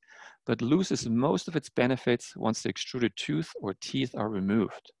kept, but loses most of its benefits once the extruded tooth or teeth are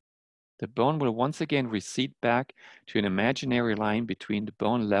removed. The bone will once again recede back to an imaginary line between the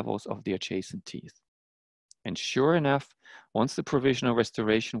bone levels of the adjacent teeth. And sure enough, once the provisional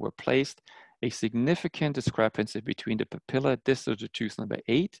restoration were placed, a significant discrepancy between the papilla distal to tooth number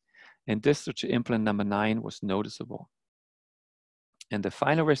 8 and distal to implant number 9 was noticeable. and the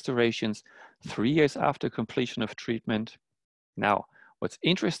final restorations 3 years after completion of treatment. Now, what's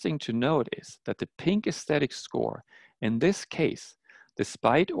interesting to note is that the pink aesthetic score, in this case,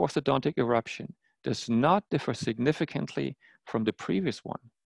 despite orthodontic eruption, does not differ significantly from the previous one.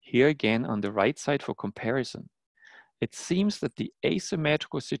 Here again on the right side for comparison. It seems that the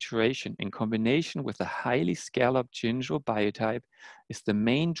asymmetrical situation in combination with a highly scalloped gingival biotype is the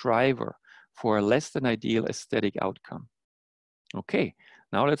main driver for a less than ideal aesthetic outcome. Okay,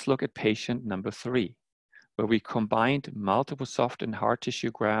 now let's look at patient number 3, where we combined multiple soft and hard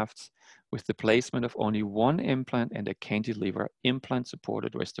tissue grafts with the placement of only one implant and a cantilever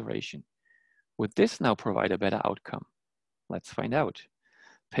implant-supported restoration. Would this now provide a better outcome? Let's find out.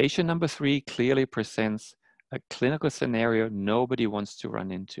 Patient number 3 clearly presents a clinical scenario nobody wants to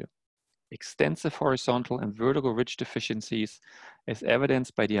run into. Extensive horizontal and vertical ridge deficiencies as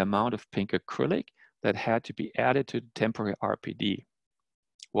evidenced by the amount of pink acrylic that had to be added to the temporary RPD.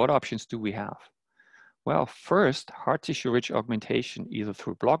 What options do we have? Well, first, hard tissue ridge augmentation either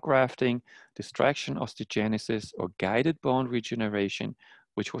through block grafting, distraction osteogenesis, or guided bone regeneration,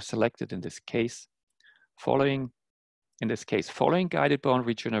 which was selected in this case. Following guided bone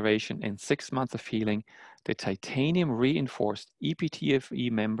regeneration and 6 months of healing, the titanium reinforced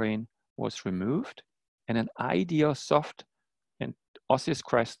EPTFE membrane was removed and an ideal soft and osseous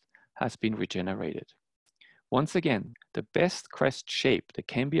crest has been regenerated. Once again, the best crest shape that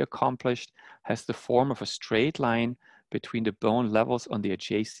can be accomplished has the form of a straight line between the bone levels on the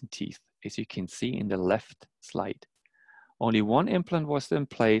adjacent teeth, as you can see in the left slide. Only one implant was then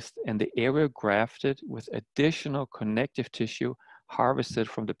placed and the area grafted with additional connective tissue harvested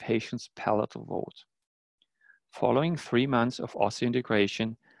from the patient's palatal vault. Following 3 months of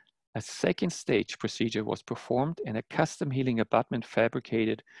osseointegration, a second stage procedure was performed and a custom healing abutment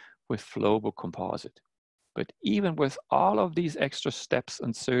fabricated with flowable composite. But even with all of these extra steps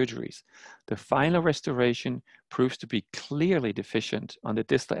and surgeries, the final restoration proves to be clearly deficient on the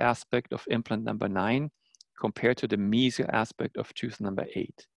distal aspect of implant number 9 compared to the mesial aspect of tooth number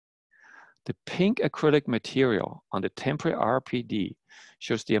 8. The pink acrylic material on the temporary RPD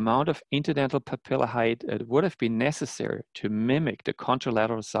shows the amount of interdental papilla height that would have been necessary to mimic the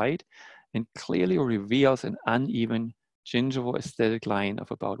contralateral side and clearly reveals an uneven gingival aesthetic line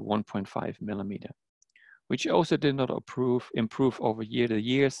of about 1.5 millimeter, which also did not improve over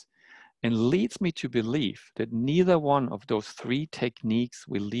years and leads me to believe that neither one of those 3 techniques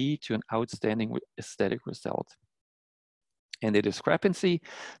will lead to an outstanding aesthetic result. And the discrepancy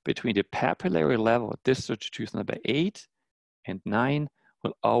between the papillary level distal to tooth number 8 and 9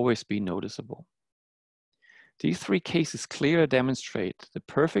 will always be noticeable. These 3 cases clearly demonstrate the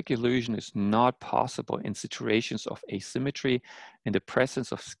perfect illusion is not possible in situations of asymmetry and the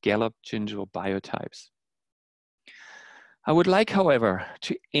presence of scalloped gingival biotypes. I would like, however,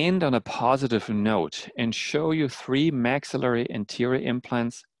 to end on a positive note and show you 3 maxillary anterior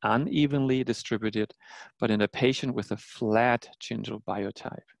implants unevenly distributed, but in a patient with a flat gingival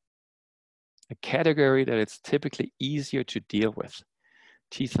biotype, a category that it's typically easier to deal with.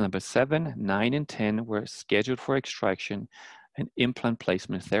 Teeth number 7, 9, and 10 were scheduled for extraction and implant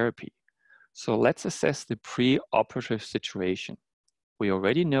placement therapy. So let's assess the pre-operative situation. We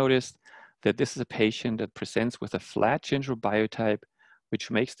already noticed that this is a patient that presents with a flat gingival biotype,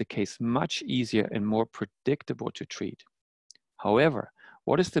 which makes the case much easier and more predictable to treat. However,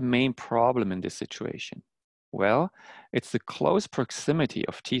 what is the main problem in this situation? Well, it's the close proximity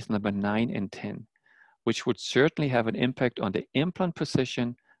of teeth number 9 and 10, which would certainly have an impact on the implant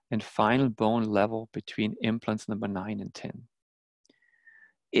position and final bone level between implants number 9 and 10.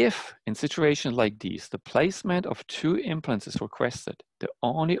 If, in situations like these, the placement of 2 implants is requested, the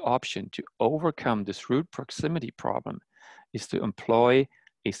only option to overcome this root proximity problem is to employ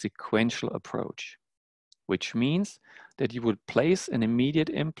a sequential approach, which means that you would place an immediate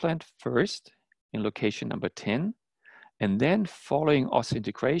implant first in location number 10, and then following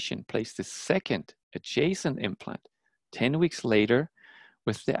osseointegration, place the second adjacent implant 10 weeks later,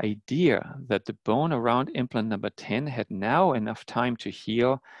 with the idea that the bone around implant number 10 had now enough time to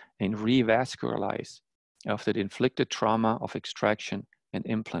heal and revascularize after the inflicted trauma of extraction and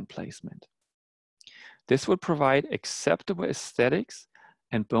implant placement. This would provide acceptable aesthetics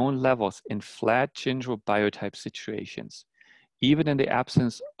and bone levels in flat gingival biotype situations, even in the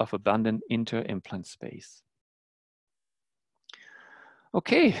absence of abundant inter-implant space.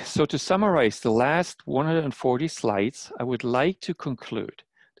 Okay, so to summarize the last 140 slides, I would like to conclude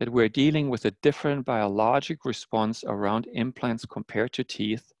that we're dealing with a different biologic response around implants compared to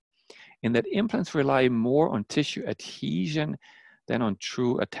teeth, in that implants rely more on tissue adhesion than on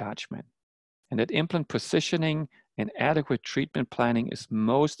true attachment, and that implant positioning and adequate treatment planning is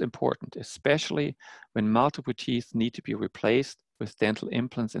most important, especially when multiple teeth need to be replaced with dental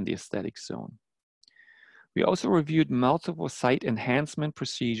implants in the aesthetic zone. We also reviewed multiple site enhancement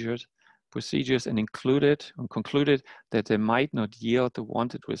procedures and concluded that they might not yield the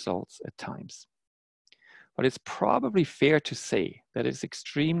wanted results at times. But it's probably fair to say that it's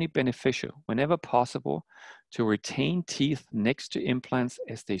extremely beneficial whenever possible to retain teeth next to implants,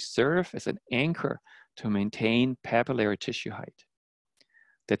 as they serve as an anchor to maintain papillary tissue height.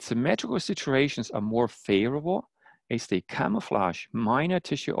 That symmetrical situations are more favorable as they camouflage minor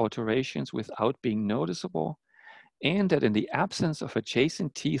tissue alterations without being noticeable, and that in the absence of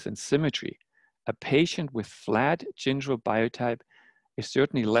adjacent teeth and symmetry, a patient with flat gingival biotype is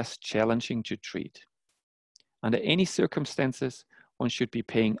certainly less challenging to treat. Under any circumstances, one should be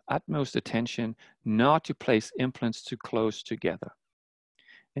paying utmost attention not to place implants too close together.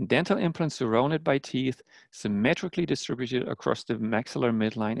 And dental implants surrounded by teeth, symmetrically distributed across the maxillary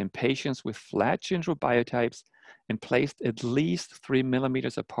midline in patients with flat gingival biotypes and placed at least 3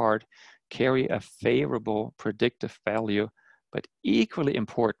 millimeters apart, carry a favorable predictive value, but equally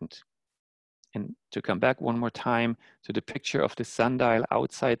important. And to come back one more time to the picture of the sundial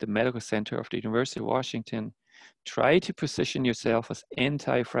outside the medical center of the University of Washington, try to position yourself as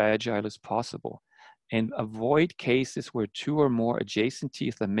anti-fragile as possible and avoid cases where 2 or more adjacent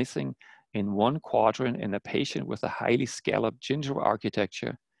teeth are missing in one quadrant in a patient with a highly scalloped gingival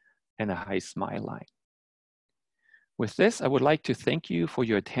architecture and a high smile line. With this, I would like to thank you for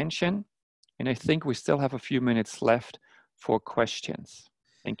your attention, and I think we still have a few minutes left for questions.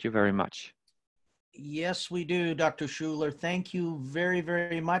 Thank you very much. Yes, we do, Dr. Schuler. Thank you very,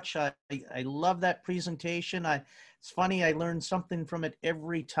 very much. I love that presentation. It's funny, I learn something from it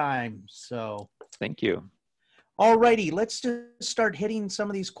every time. So thank you. All righty, let's just start hitting some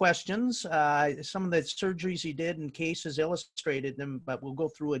of these questions. Some of the surgeries you did and cases illustrated them, but we'll go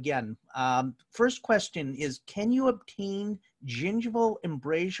through again. First question is, can you obtain gingival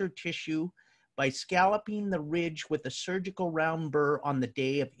embrasure tissue by scalloping the ridge with a surgical round burr on the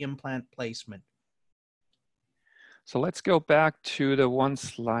day of implant placement? So let's go back to the one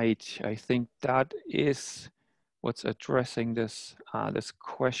slide. I think that is what's addressing this, this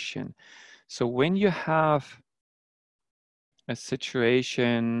question. So when you have a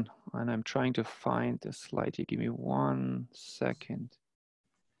situation, and I'm trying to find the slide here, give me 1 second.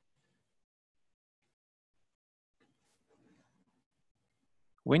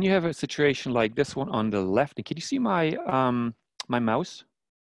 When you have a situation like this one on the left, and can you see my my mouse?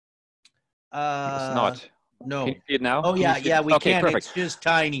 It's not. No. Can you see it now? Oh yeah, yeah, we okay, can. perfect. It's just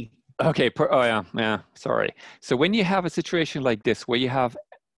tiny. Okay. Oh yeah. Sorry. So when you have a situation like this, where you have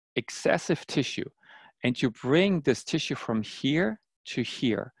excessive tissue, and you bring this tissue from here to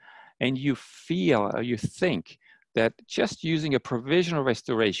here, and you feel or you think that just using a provisional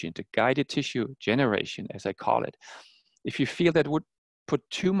restoration, the guided tissue generation, as I call it, if you feel that would put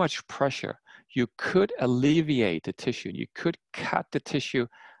too much pressure, you could alleviate the tissue. You could cut the tissue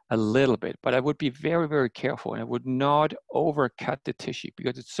a little bit, but I would be very, very careful, and I would not overcut the tissue,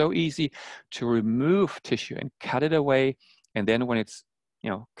 because it's so easy to remove tissue and cut it away. And then when it's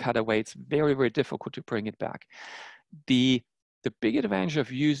cut away, it's very, very difficult to bring it back. The big advantage of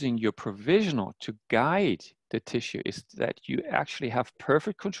using your provisional to guide the tissue is that you actually have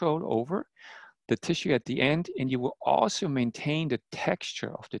perfect control over the tissue at the end, and you will also maintain the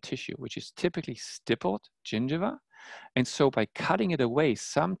texture of the tissue, which is typically stippled gingiva. And so by cutting it away,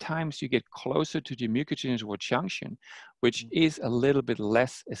 sometimes you get closer to the mucogingival junction, which is a little bit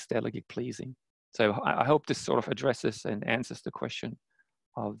less aesthetically pleasing. So I hope this sort of addresses and answers the question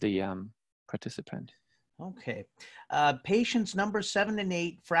of the participant. Okay. Patients number 7 and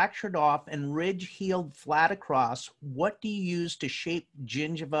 8 fractured off and ridge healed flat across. What do you use to shape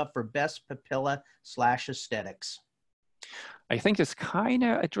gingiva for best papilla / aesthetics? I think this kind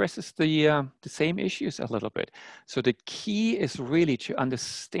of addresses the same issues a little bit. So the key is really to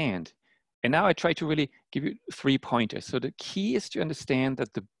understand, and now I try to really give you 3 pointers. So the key is to understand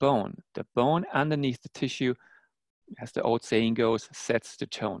that the bone underneath the tissue, as the old saying goes, sets the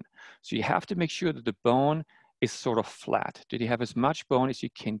tone. So you have to make sure that the bone is sort of flat, that you have as much bone as you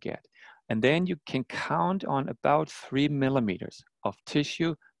can get. And then you can count on about 3 millimeters of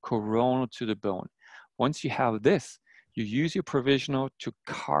tissue coronal to the bone. Once you have this, you use your provisional to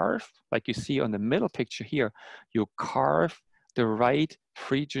carve, like you see on the middle picture here, you carve the right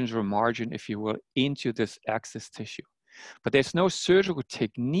free gingival margin, if you will, into this excess tissue. But there's no surgical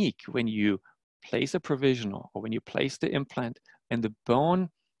technique when you place a provisional or when you place the implant and the bone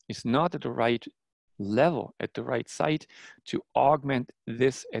is not at the right level at the right site to augment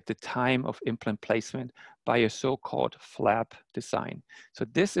this at the time of implant placement by a so-called flap design. So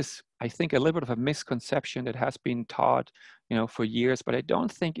this is, I think, a little bit of a misconception that has been taught, for years, but I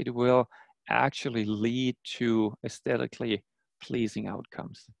don't think it will actually lead to aesthetically pleasing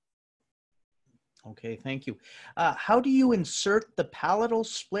outcomes. Okay, thank you. How do you insert the palatal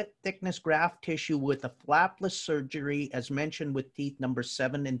split thickness graft tissue with a flapless surgery as mentioned with teeth number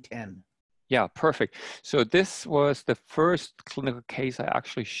 7 and 10? Yeah, perfect. So this was the first clinical case I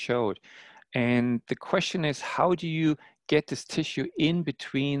actually showed. And the question is, how do you get this tissue in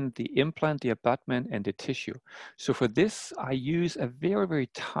between the implant, the abutment, and the tissue? So for this, I use a very, very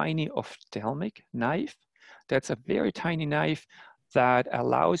tiny ophthalmic knife. That's a very tiny knife that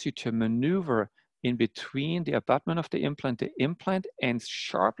allows you to maneuver in between the abutment of the implant, and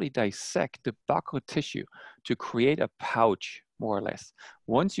sharply dissect the buccal tissue to create a pouch, more or less.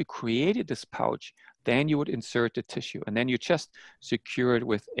 Once you created this pouch, then you would insert the tissue, and then you just secure it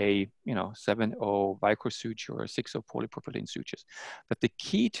with a 7/0 Vicryl suture or 6/0 polypropylene sutures. But the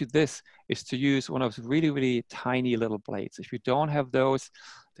key to this is to use one of those really, really tiny little blades. If you don't have those,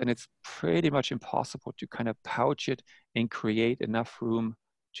 then it's pretty much impossible to kind of pouch it and create enough room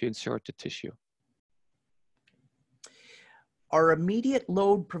to insert the tissue. Are immediate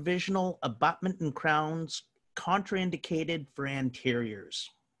load provisional abutment and crowns contraindicated for anteriors?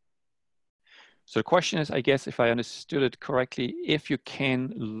 So the question is, I guess, if I understood it correctly, if you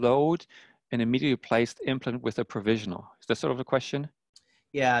can load an immediately placed implant with a provisional. Is that sort of the question?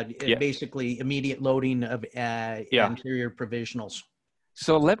 Yeah, Yeah. basically immediate loading of anterior provisionals.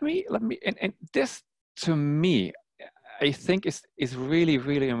 So let me, and this to me, I think is really,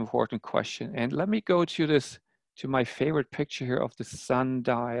 really an important question. And let me go to my favorite picture here of the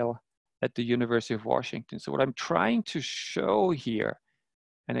sundial at the University of Washington. So what I'm trying to show here,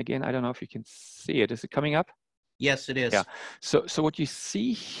 and again, I don't know if you can see it. Is it coming up? Yes, it is. Yeah. So what you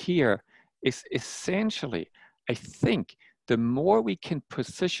see here is essentially, I think, the more we can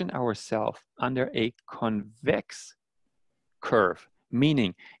position ourselves under a convex curve,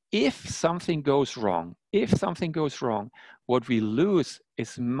 meaning if something goes wrong, what we lose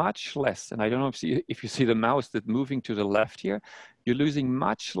is much less. And I don't know if you see the mouse that's moving to the left here, you're losing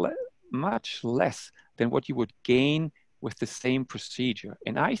much less than what you would gain with the same procedure.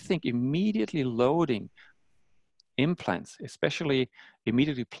 And I think immediately loading implants, especially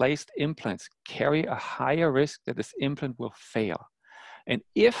immediately placed implants, carry a higher risk that this implant will fail. And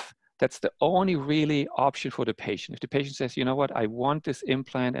if that's the only really option for the patient, if the patient says, you know what, I want this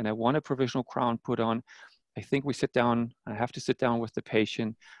implant and I want a provisional crown put on, I think I have to sit down with the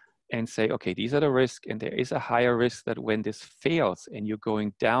patient and say, okay, these are the risks, and there is a higher risk that when this fails and you're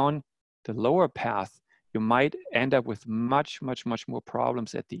going down the lower path, you might end up with much more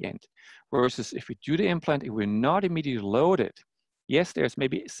problems at the end. Versus if we do the implant, if we're not immediately loaded, yes, there's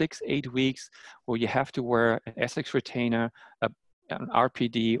maybe 6-8 weeks where you have to wear an Essex retainer, an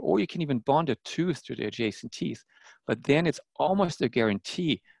RPD, or you can even bond a tooth to the adjacent teeth. But then it's almost a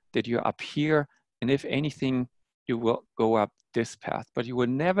guarantee that you're up here, and if anything, you will go up this path, but you will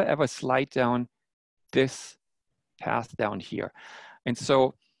never ever slide down this path down here. And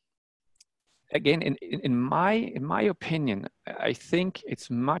so again, in my opinion, I think it's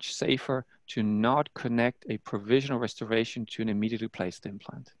much safer to not connect a provisional restoration to an immediately placed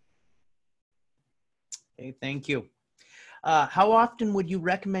implant. Okay, thank you. How often would you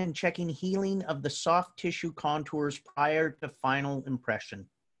recommend checking healing of the soft tissue contours prior to final impression?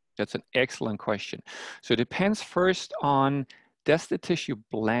 That's an excellent question. So it depends first on, does the tissue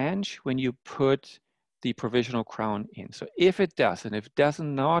blanch when you put the provisional crown in? So if it does, and if it does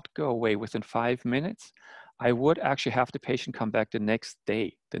not go away within 5 minutes, I would actually have the patient come back the next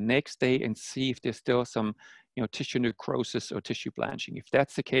day and see if there's still some tissue necrosis or tissue blanching. If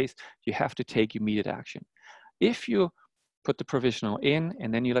that's the case, you have to take immediate action. If you put the provisional in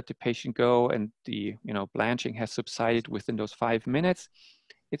and then you let the patient go and the blanching has subsided within those 5 minutes,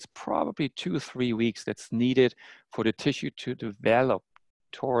 it's probably 2 or 3 weeks that's needed for the tissue to develop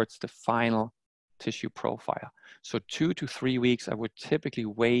towards the final tissue profile. So 2 to 3 weeks, I would typically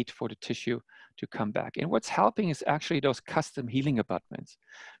wait for the tissue to come back. And what's helping is actually those custom healing abutments.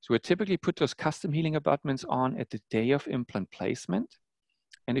 So we typically put those custom healing abutments on at the day of implant placement.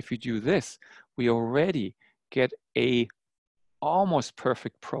 And if you do this, we already get a almost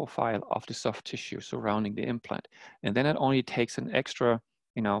perfect profile of the soft tissue surrounding the implant. And then it only takes an extra,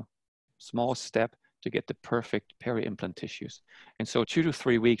 small step to get the perfect peri-implant tissues. And so 2 to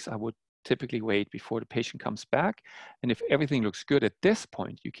 3 weeks, I would typically wait before the patient comes back. And if everything looks good at this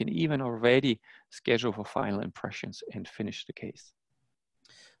point, you can even already schedule for final impressions and finish the case.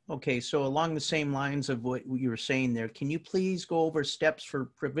 Okay, so along the same lines of what you were saying there, can you please go over steps for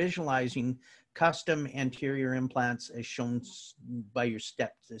provisionalizing custom anterior implants as shown by your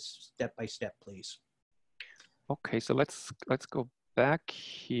step by step, please? Okay, so let's go back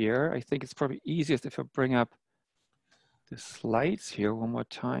here. I think it's probably easiest if I bring up the slides here one more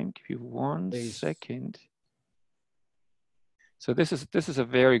time. Give you one Please. second. So this is a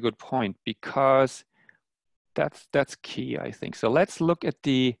very good point, because that's key, I think. So let's look at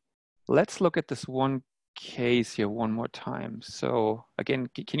this one case here one more time. So again,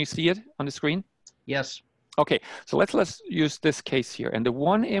 can you see it on the screen? Yes. Okay, so let's use this case here. And the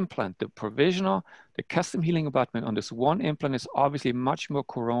one implant, the provisional, the custom healing abutment on this one implant is obviously much more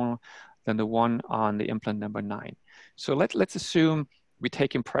coronal than the one on the implant number 9. So let's assume we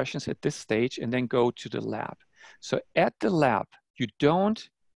take impressions at this stage and then go to the lab. So at the lab, you don't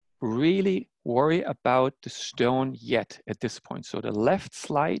really worry about the stone yet at this point. So the left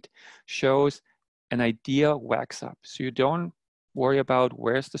slide shows an ideal wax up. So you don't worry about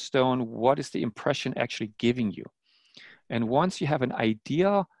where's the stone, what is the impression actually giving you. And once you have an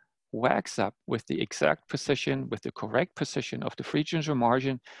ideal wax up with the exact position, with the correct position of the free gingival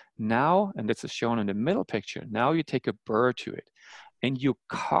margin, now, and this is shown in the middle picture, now you take a burr to it and you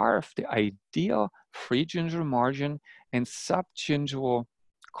carve the ideal free gingival margin and subgingival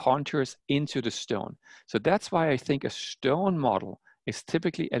contours into the stone. So that's why I think a stone model is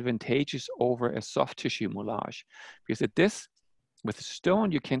typically advantageous over a soft tissue moulage, because at this, with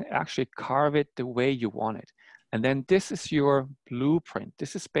stone, you can actually carve it the way you want it. And then this is your blueprint.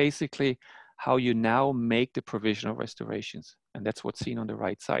 This is basically how you now make the provisional restorations. And that's what's seen on the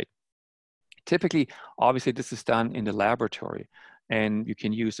right side. Typically, obviously, this is done in the laboratory. And you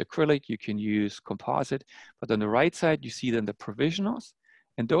can use acrylic, you can use composite. But on the right side, you see then the provisionals.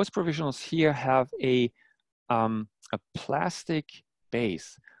 And those provisionals here have a plastic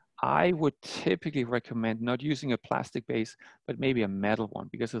base. I would typically recommend not using a plastic base, but maybe a metal one,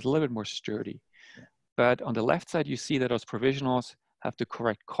 because it's a little bit more sturdy. Yeah. But on the left side, you see that those provisionals have the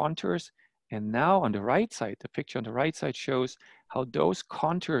correct contours. And now on the right side, the picture on the right side shows how those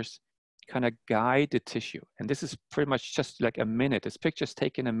contours kind of guide the tissue. And this is pretty much just like a minute. This picture is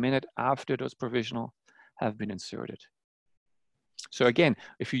taken a minute after those provisional have been inserted. So again,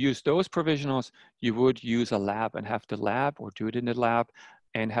 if you use those provisionals, you would use a lab and have the lab or do it in the lab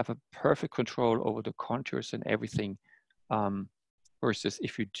and have a perfect control over the contours and everything, versus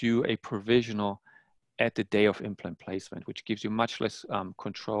if you do a provisional at the day of implant placement, which gives you much less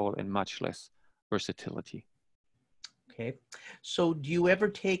control and much less versatility. Okay. So do you ever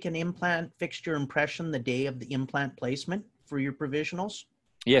take an implant fixture impression the day of the implant placement for your provisionals?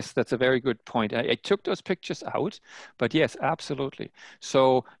 Yes, that's a very good point. I took those pictures out, but yes, absolutely.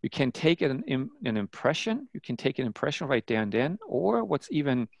 So you can take an impression, you can take an impression right there and then, or what's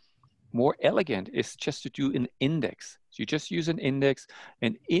even more elegant is just to do an index. So you just use an index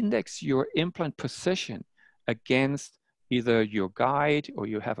and index your implant position against either your guide, or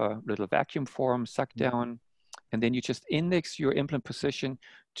you have a little vacuum form suck down, and then you just index your implant position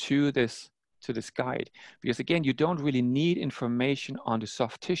to this guide. Because again, you don't really need information on the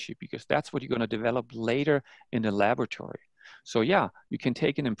soft tissue, because that's what you're going to develop later in the laboratory. So yeah, you can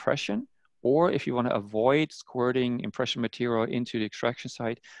take an impression, or if you want to avoid squirting impression material into the extraction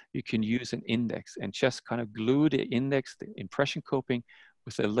site, you can use an index and just kind of glue the index, the impression coping,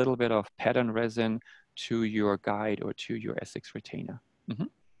 with a little bit of pattern resin to your guide or to your Essex retainer. Mm-hmm.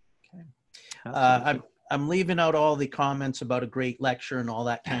 Okay. I'm leaving out all the comments about a great lecture and all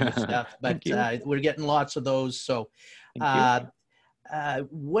that kind of stuff, but we're getting lots of those. So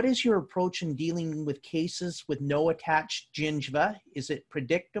what is your approach in dealing with cases with no attached gingiva? Is it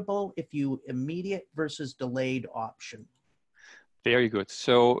predictable if you immediate versus delayed option? Very good.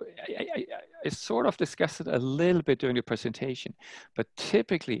 So I sort of discussed it a little bit during the presentation, but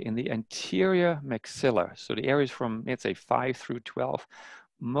typically in the anterior maxilla, so the areas from, let's say, 5 through 12,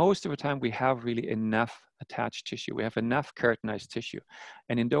 most of the time we have really enough attached tissue. We have enough keratinized tissue.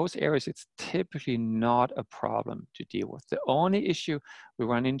 And in those areas, it's typically not a problem to deal with. The only issue we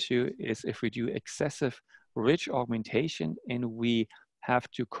run into is if we do excessive ridge augmentation and we have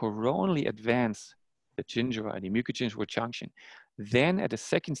to coronally advance the gingiva and the mucogingival junction. Then at the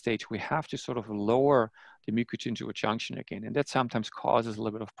second stage, we have to sort of lower the mucogingival junction again. And that sometimes causes a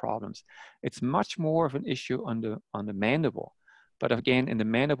little bit of problems. It's much more of an issue on the mandible. But again, in the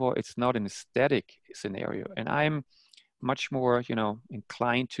mandible, it's not an aesthetic scenario. And I'm much more,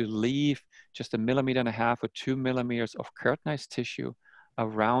 inclined to leave just 1.5 millimeters or 2 millimeters of keratinized tissue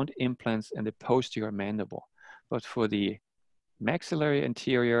around implants in the posterior mandible. But for the maxillary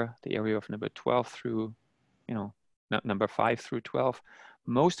anterior, the area of number 12 through, number 5 through 12,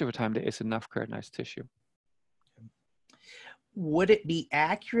 most of the time there is enough keratinized tissue. Would it be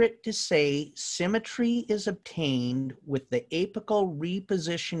accurate to say symmetry is obtained with the apical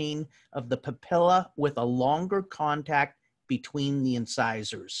repositioning of the papilla with a longer contact between the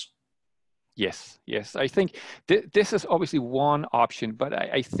incisors? Yes, yes. I think this is obviously one option, but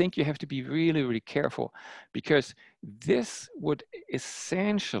I think you have to be really, really careful, because this would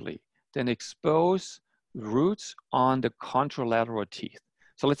essentially then expose roots on the contralateral teeth.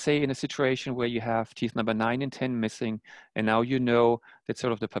 So let's say in a situation where you have teeth number 9 and 10 missing, and now you know that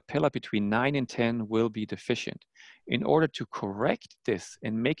sort of the papilla between 9 and 10 will be deficient. In order to correct this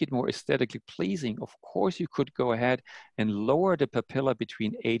and make it more aesthetically pleasing, of course, you could go ahead and lower the papilla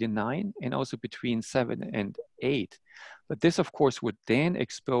between 8 and 9, and also between 7 and 8. But this, of course, would then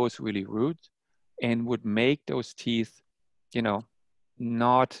expose really root and would make those teeth, you know,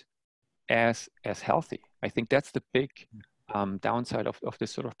 not as healthy. I think that's the big downside of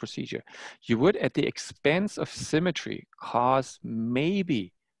this sort of procedure. You would, at the expense of symmetry, cause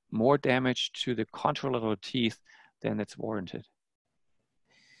maybe more damage to the contralateral teeth than it's warranted.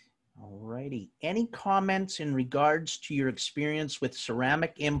 All righty. Any comments in regards to your experience with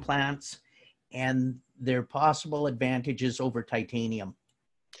ceramic implants and their possible advantages over titanium?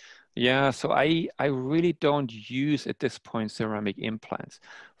 Yeah, so I really don't use at this point ceramic implants.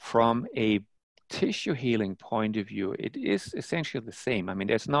 From a tissue healing point of view, it is essentially the same. I mean,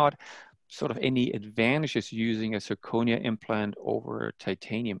 there's not sort of any advantages using a zirconia implant over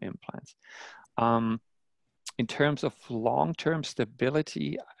titanium implants. In terms of long-term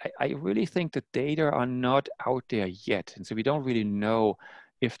stability, I really think the data are not out there yet. And so we don't really know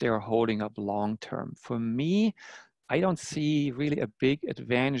if they're holding up long-term. For me, I don't see really a big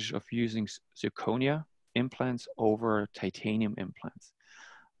advantage of using zirconia implants over titanium implants.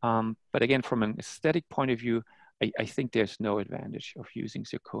 But again, from an aesthetic point of view, I think there's no advantage of using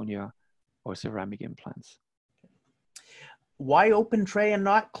zirconia or ceramic implants. Why open tray and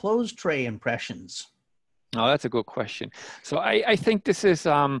not closed tray impressions? Oh, that's a good question. So I think this is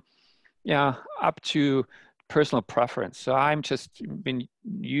yeah, up to personal preference. So I'm just been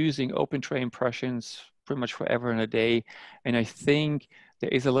using open tray impressions pretty much forever and a day, and I think there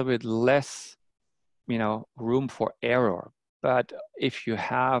is a little bit less, you know, room for error. But if you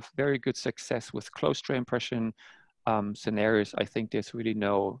have very good success with closed tray impression scenarios, I think there's really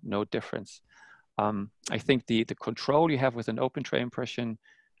no difference. I think the control you have with an open tray impression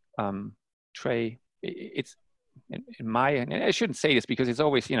tray, it's in my, and I shouldn't say this because it's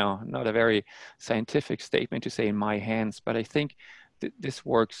always, you know, not a very scientific statement to say in my hands, but I think this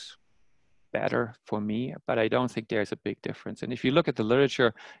works better for me, but I don't think there's a big difference. And if you look at the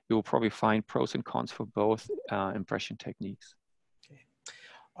literature, you will probably find pros and cons for both impression techniques. Okay.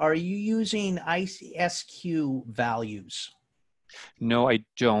 Are you using ISQ values? No, I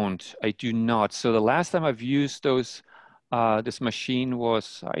don't. I do not. So the last time I've used those, this machine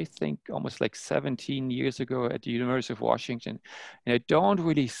was, I think, almost like 17 years ago at the University of Washington. And I don't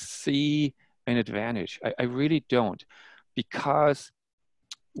really see an advantage. I really don't. Because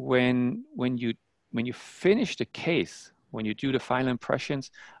when you finish the case, when you do the final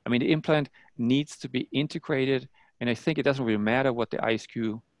impressions, I mean, the implant needs to be integrated. And I think it doesn't really matter what the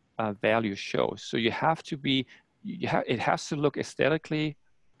ISQ value shows. So you have to be, it has to look aesthetically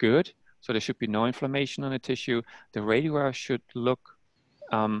good. So there should be no inflammation on the tissue. The radiograph should look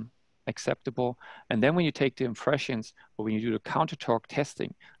acceptable. And then when you take the impressions, or when you do the counter torque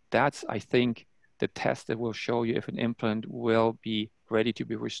testing, that's, I think, the test that will show you if an implant will be ready to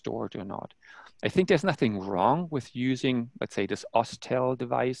be restored or not. I think there's nothing wrong with using, let's say, this Ostel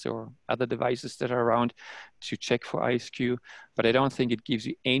device or other devices that are around to check for ISQ, but I don't think it gives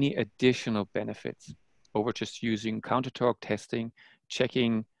you any additional benefits over just using counter torque testing,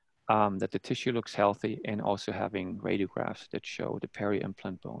 checking that the tissue looks healthy, and also having radiographs that show the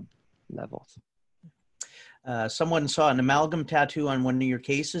peri-implant bone levels. Someone saw an amalgam tattoo on one of your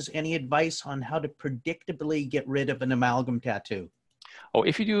cases. Any advice on how to predictably get rid of an amalgam tattoo? Oh,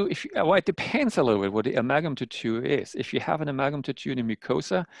 well, it depends a little bit what the amalgam tattoo is. If you have an amalgam tattoo in the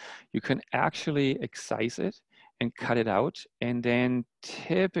mucosa, you can actually excise it and cut it out, and then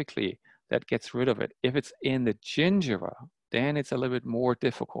typically that gets rid of it. If it's in the gingiva, then it's a little bit more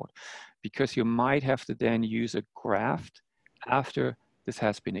difficult because you might have to then use a graft after this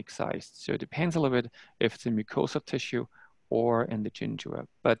has been excised. So it depends a little bit if it's in mucosal tissue or in the gingiva.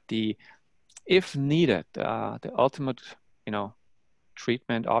 But if needed, the ultimate, you know,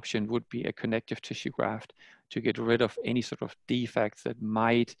 treatment option would be a connective tissue graft to get rid of any sort of defects that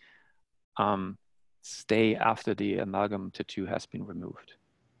might stay after the amalgam tattoo has been removed.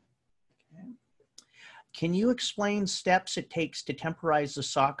 Okay. Can you explain steps it takes to temporize the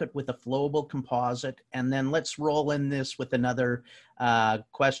socket with a flowable composite? And then let's roll in this with another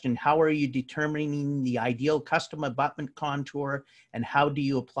question. How are you determining the ideal custom abutment contour, and how do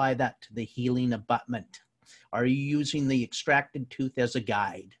you apply that to the healing abutment? Are you using the extracted tooth as a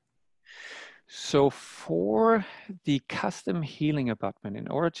guide? So for the custom healing abutment, in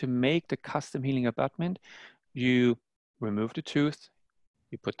order to make the custom healing abutment, you remove the tooth,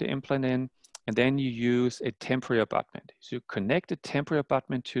 you put the implant in, and then you use a temporary abutment. So you connect the temporary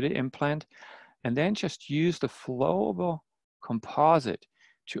abutment to the implant, and then just use the flowable composite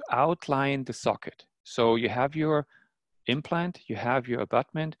to outline the socket. So you have your implant, you have your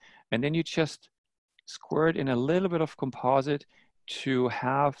abutment, and then you just squirt in a little bit of composite to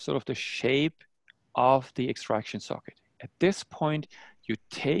have sort of the shape of the extraction socket. At this point, you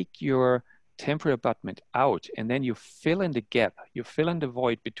take your temporary abutment out, and then you fill in the gap, you fill in the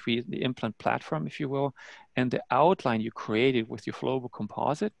void between the implant platform, if you will, and the outline you created with your flowable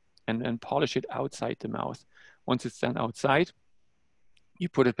composite, and polish it outside the mouth. Once it's done outside, you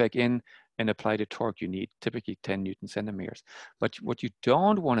put it back in and apply the torque you need, typically 10 Newton centimeters. But what you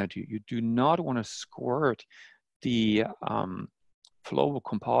don't want to do, you do not want to squirt the flowable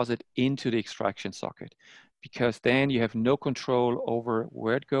composite into the extraction socket, because then you have no control over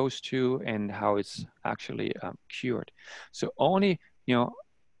where it goes to and how it's actually cured. So only,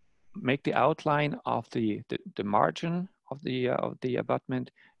 make the outline of the margin of the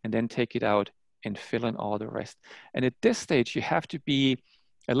abutment, and then take it out and fill in all the rest. And at this stage, you have to be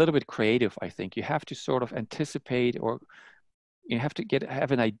a little bit creative, I think. You have to sort of anticipate, or you have to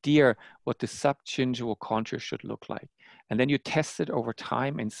have an idea what the subgingival contour should look like. And then you test it over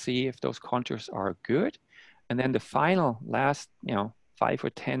time and see if those contours are good. And then the final last, 5 or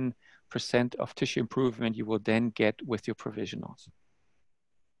 10% of tissue improvement you will then get with your provisionals.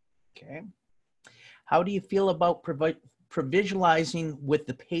 Okay. How do you feel about provisionalizing with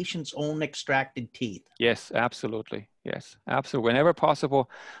the patient's own extracted teeth? Yes, absolutely. Yes, absolutely. Whenever possible,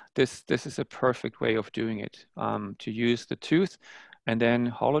 this is a perfect way of doing it. To use the tooth and then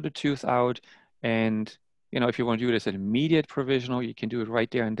hollow the tooth out. And, if you want to do it as an immediate provisional, you can do it right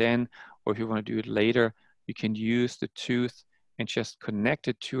there and then. Or if you want to do it later, you can use the tooth and just connect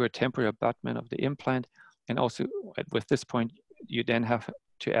it to a temporary abutment of the implant. And also with this point, you then have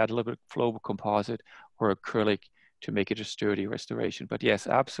to add a little bit of flowable composite or acrylic to make it a sturdy restoration. But yes,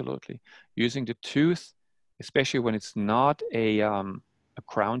 absolutely. Using the tooth, especially when it's not a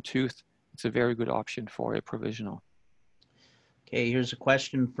crown tooth, it's a very good option for a provisional. Okay, here's a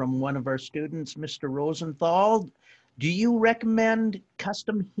question from one of our students, Mr. Rosenthal. Do you recommend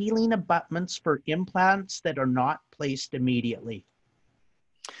custom healing abutments for implants that are not placed immediately?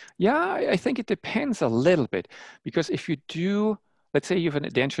 Yeah, I think it depends a little bit, because if you do, let's say you have an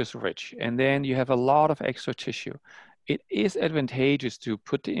dentures ridge and then you have a lot of extra tissue, it is advantageous to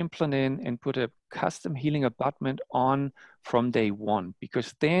put the implant in and put a custom healing abutment on from day one,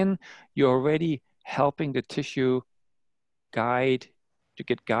 because then you're already helping the tissue to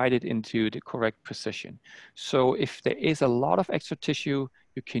get guided into the correct position. So if there is a lot of extra tissue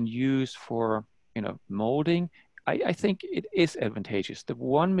you can use for molding, I think it is advantageous. The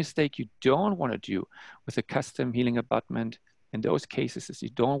one mistake you don't want to do with a custom healing abutment in those cases is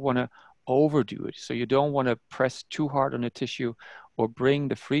you don't want to overdo it. So you don't want to press too hard on the tissue or bring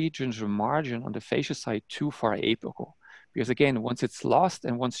the free gingival margin on the facial side too far apical. Because again, once it's lost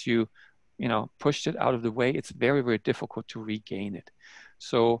and once you pushed it out of the way, it's very, very difficult to regain it.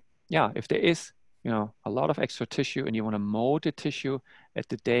 So yeah, if there is, a lot of extra tissue and you want to mold the tissue at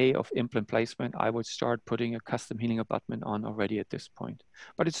the day of implant placement, I would start putting a custom healing abutment on already at this point.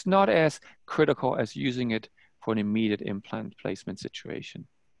 But it's not as critical as using it for an immediate implant placement situation.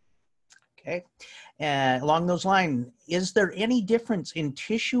 Okay. Along those lines, is there any difference in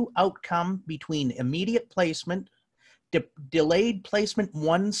tissue outcome between immediate placement, delayed placement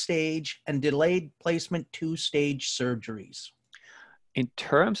 1 stage, and delayed placement 2 stage surgeries? In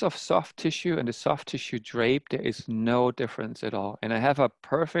terms of soft tissue and the soft tissue drape, there is no difference at all. And I have a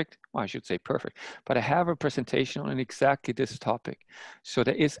perfect, well, I should say perfect, but I have a presentation on exactly this topic. So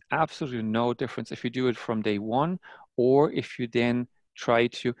there is absolutely no difference if you do it from day one, or if you then try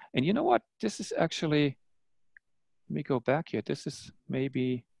to, and you know what, this is actually, let me go back here. This is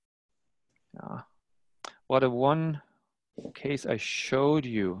maybe, what a one case I showed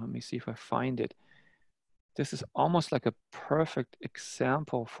you. Let me see if I find it. This is almost like a perfect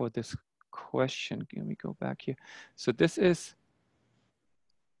example for this question. Let me go back here. So this is,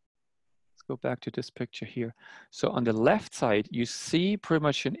 let's go back to this picture here. So on the left side, you see pretty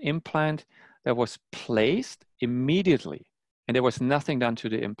much an implant that was placed immediately and there was nothing done to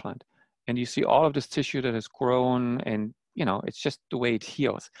the implant. and you see all of this tissue that has grown, and you know, it's just the way it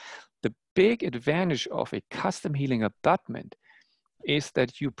heals. The big advantage of a custom healing abutment is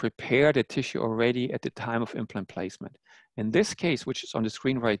that you prepare the tissue already at the time of implant placement. In this case, which is on the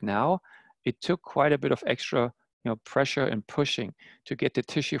screen right now, it took quite a bit of extra, you know, pressure and pushing to get the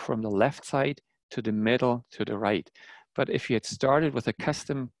tissue from the left side to the middle to the right. But if you had started with a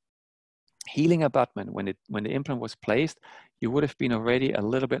custom healing abutment when the implant was placed, you would have been already a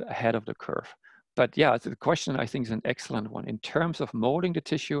little bit ahead of the curve. But yeah, the question I think is an excellent one. In terms of molding the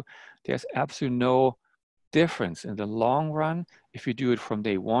tissue, there's absolutely no difference in the long run if you do it from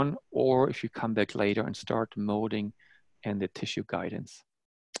day one or if you come back later and start molding and the tissue guidance.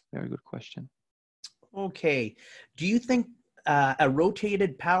 Very good question. Okay. Do you think a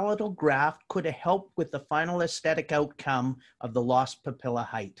rotated palatal graft could help with the final aesthetic outcome of the lost papilla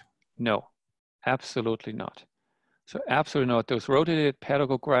height? No, absolutely not. So absolutely not. Those rotated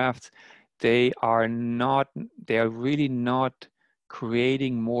palatal grafts, they are really not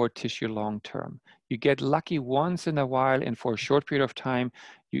creating more tissue long-term. You get lucky once in a while, and for a short period of time,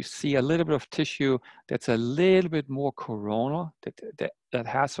 you see a little bit of tissue that's a little bit more coronal, that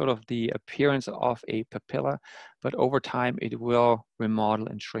has sort of the appearance of a papilla, but over time it will remodel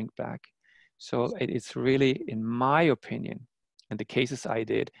and shrink back. So it's really, in my opinion, and the cases I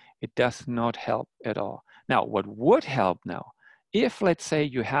did, it does not help at all. Now, what would help now, if let's say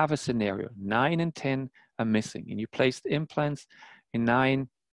you have a scenario, 9 and 10 are missing, and you placed implants in 9,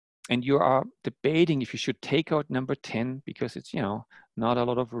 and you are debating if you should take out number 10 because it's, you know, not a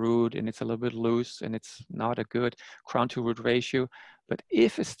lot of root and it's a little bit loose and it's not a good crown to root ratio. But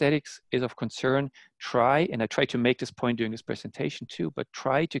if aesthetics is of concern, try, and I try to make this point during this presentation too, but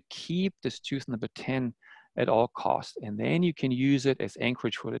try to keep this tooth number 10 at all costs. And then you can use it as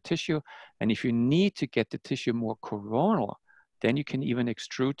anchorage for the tissue. And if you need to get the tissue more coronal, then you can even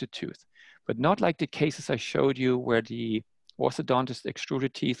extrude the tooth. But not like the cases I showed you where the orthodontist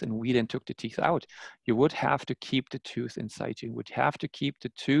extruded teeth and we then took the teeth out. You would have to keep the tooth inside you. You would have to keep the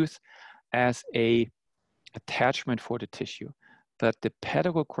tooth as a attachment for the tissue. But the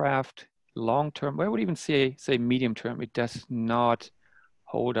pedicle graft long-term, I would even say medium-term, it does not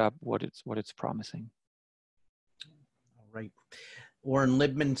hold up what it's promising. All right. Warren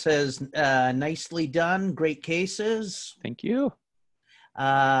Libman says, nicely done, great cases. Thank you.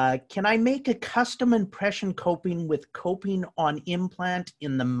 Can I make a custom impression coping with coping on implant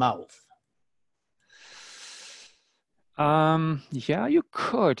in the mouth? Yeah, you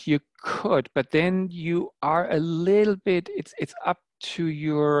could, but then you are a little bit, it's up to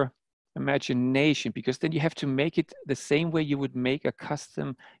your imagination, because then you have to make it the same way you would make a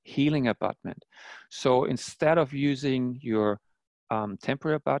custom healing abutment. So instead of using your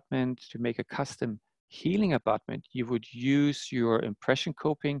temporary abutment to make a custom healing abutment, you would use your impression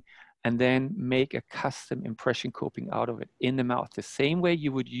coping and then make a custom impression coping out of it in the mouth, the same way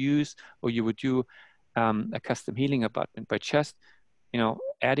you would use, or you would do a custom healing abutment, by just, you know,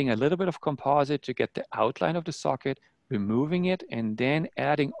 adding a little bit of composite to get the outline of the socket, removing it, and then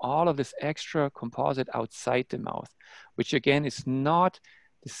adding all of this extra composite outside the mouth, which again is not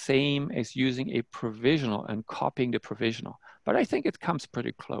the same as using a provisional and copying the provisional, but I think it comes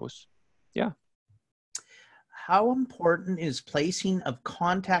pretty close. Yeah. How important is placing of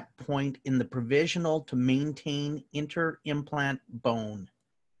contact point in the provisional to maintain inter-implant bone?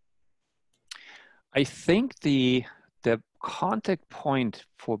 I think the contact point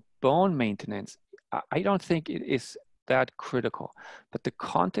for bone maintenance, I don't think it is that critical, but the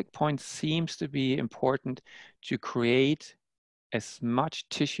contact point seems to be important to create as much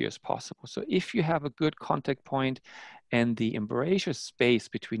tissue as possible. So if you have a good contact point and the embrasure space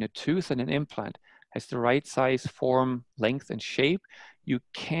between a tooth and an implant has the right size, form, length, and shape, you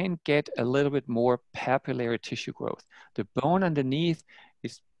can get a little bit more papillary tissue growth. The bone underneath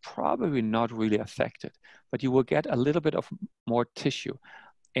is probably not really affected, but you will get a little bit of more tissue.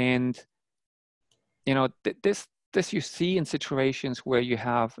 And you know, this you see in situations where you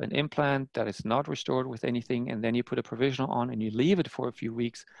have an implant that is not restored with anything, and then you put a provisional on and you leave it for a few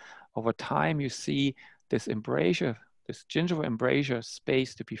weeks. Over time, you see this embrasure, this gingival embrasure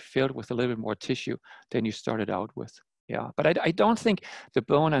space to be filled with a little bit more tissue than you started out with. Yeah, but I don't think the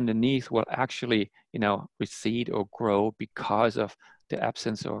bone underneath will actually, you know, recede or grow because of the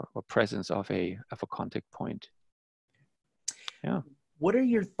absence or presence of a contact point. Yeah. What are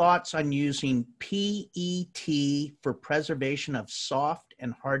your thoughts on using PET for preservation of soft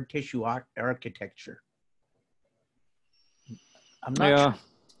and hard tissue architecture? I'm not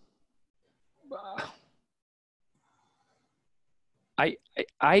sure.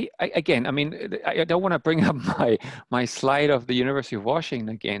 Again, I mean, I don't want to bring up my slide of the University of Washington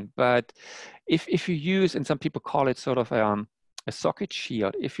again, but if you use, and some people call it sort of a socket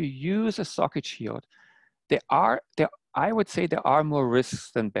shield, if you use a socket shield, I would say there are more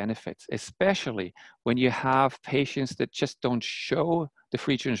risks than benefits, especially when you have patients that just don't show the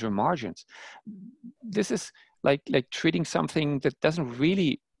free gingival margins. This is like treating something that doesn't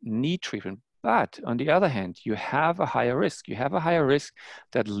really need treatment. But on the other hand, you have a higher risk. You have a higher risk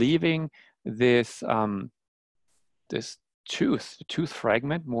that leaving this, this tooth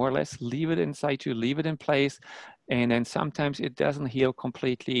fragment, more or less, leave it inside you, leave it in place. And then sometimes it doesn't heal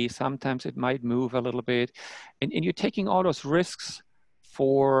completely. Sometimes it might move a little bit. And you're taking all those risks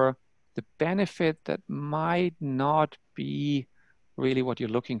for the benefit that might not be really what you're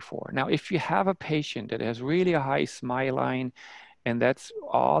looking for. Now, if you have a patient that has really a high smile line, and that's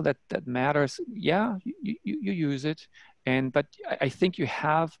all that matters, yeah, you use it. But I think you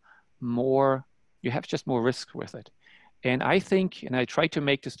have just more risk with it. And I think, and I tried to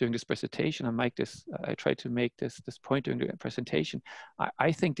make this during this presentation, I tried to make this point during the presentation,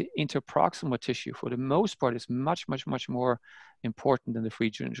 I think the interproximal tissue for the most part is much more important than the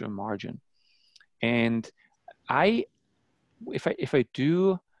free gingival margin. And if I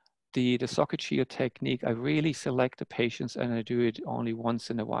do the socket shield technique, I really select the patients and I do it only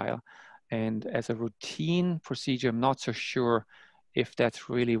once in a while. And as a routine procedure, I'm not so sure if that's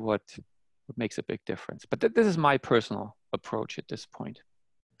really what makes a big difference. But this is my personal approach at this point.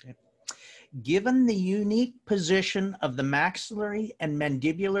 Okay. Given the unique position of the maxillary and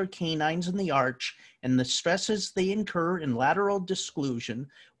mandibular canines in the arch and the stresses they incur in lateral disclusion,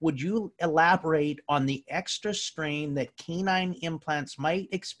 would you elaborate on the extra strain that canine implants might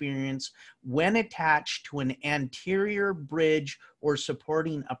experience when attached to an anterior bridge or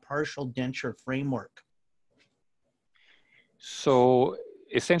supporting a partial denture framework? So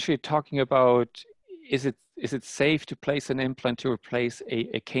essentially talking about, is it safe to place an implant to replace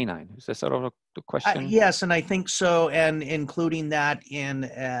a canine? Is that sort of the question? Yes, and I think so, and including that in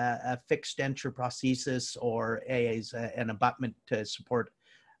a fixed denture prosthesis or an abutment to support.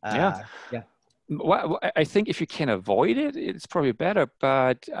 Yeah. Well, I think if you can avoid it, it's probably better.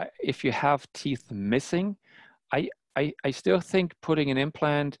 But if you have teeth missing, I still think putting an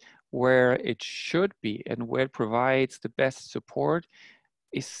implant where it should be and where it provides the best support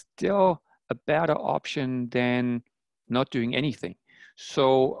is still a better option than not doing anything.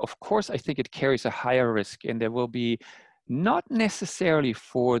 So of course, I think it carries a higher risk, and there will be not necessarily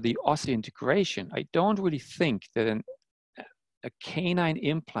for the osseointegration. I don't really think that a canine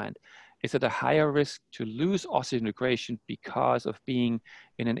implant is at a higher risk to lose osseointegration because of being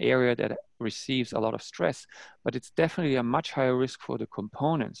in an area that receives a lot of stress, but it's definitely a much higher risk for the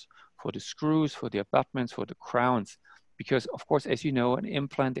components, for the screws, for the abutments, for the crowns, because of course, as you know, an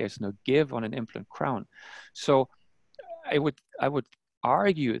implant, there's no give on an implant crown. So I would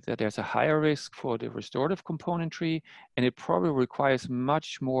argue that there's a higher risk for the restorative componentry, and it probably requires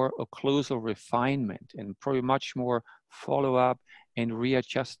much more occlusal refinement and probably much more follow-up and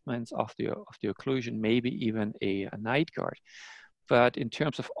readjustments of the occlusion, maybe even a night guard. But in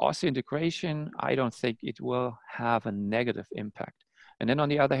terms of osseointegration, I don't think it will have a negative impact. And then on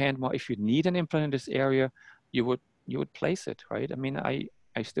the other hand, well, if you need an implant in this area, you would place it, right? I mean, I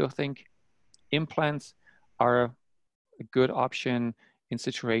still think implants are a good option in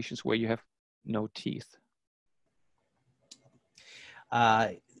situations where you have no teeth.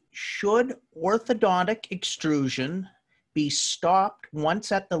 Should orthodontic extrusion be stopped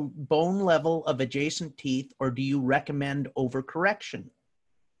once at the bone level of adjacent teeth, or do you recommend overcorrection?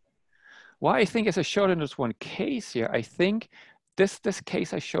 Well, I think as I showed in this one case here, I think this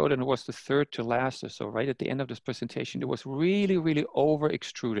case I showed, and it was the third to last or so, right at the end of this presentation, it was really over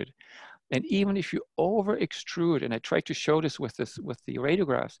extruded. And even if you over extrude, and I tried to show this with the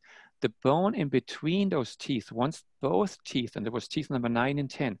radiographs, the bone in between those teeth, once both teeth, and there was teeth number 9 and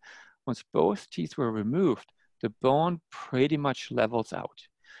 10, once both teeth were removed, the bone pretty much levels out.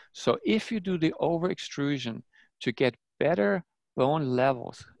 So if you do the over extrusion to get better bone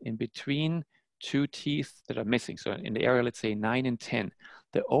levels in between two teeth that are missing, so in the area, let's say 9 and 10,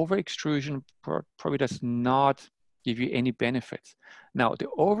 the over extrusion probably does not give you any benefits. Now, the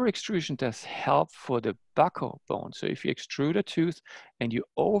over extrusion does help for the buccal bone. So if you extrude a tooth and you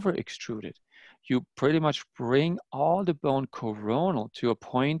over extrude it, you pretty much bring all the bone coronal to a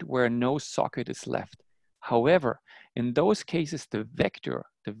point where no socket is left. However, in those cases, the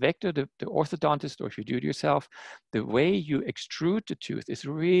orthodontist, or if you do it yourself, the way you extrude the tooth is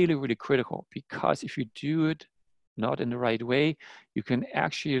really critical, because if you do it not in the right way, you can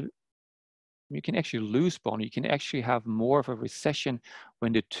actually you can actually lose bone. You can actually have more of a recession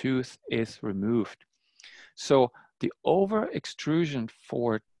when the tooth is removed. So the over extrusion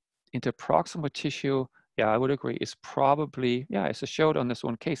for interproximal tissue, yeah, I would agree, is probably, yeah, as I showed on this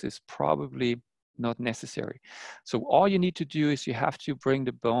one case, is probably not necessary. So all you need to do is you have to bring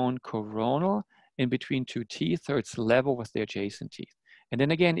the bone coronal in between two teeth so it's level with the adjacent teeth. And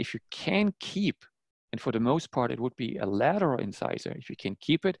then again, if you can keep, and for the most part, it would be a lateral incisor. If you can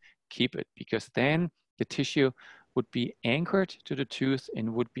keep it, because then the tissue would be anchored to the tooth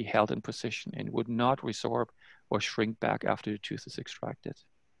and would be held in position and would not resorb or shrink back after the tooth is extracted.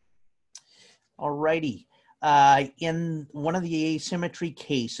 All righty. In one of the asymmetry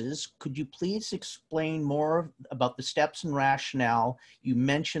cases, could you please explain more about the steps and rationale? You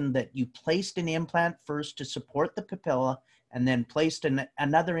mentioned that you placed an implant first to support the papilla and then placed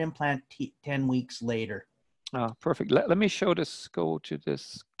another implant 10 weeks later. Perfect. Let me show this, go to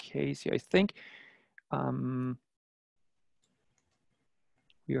this case here. I think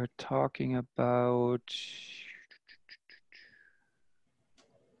we are talking about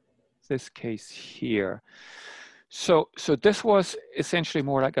this case here. So this was essentially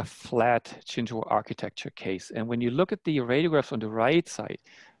more like a flat gingival architecture case. And when you look at the radiographs on the right side,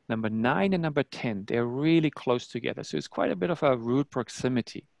 number 9 and number 10, they're really close together. So it's quite a bit of a root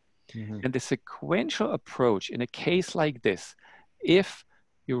proximity. Mm-hmm. And the sequential approach in a case like this, if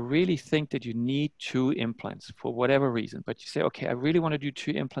you really think that you need 2 implants for whatever reason, but you say, okay, I really want to do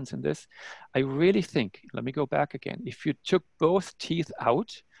 2 implants in this, I really think, let me go back again, if you took both teeth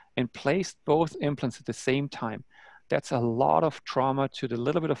out and placed both implants at the same time, that's a lot of trauma to the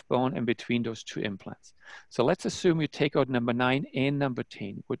little bit of bone in between those 2 implants. So let's assume you take out number 9 and number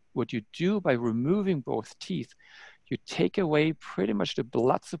 10. What you do by removing both teeth, you take away pretty much the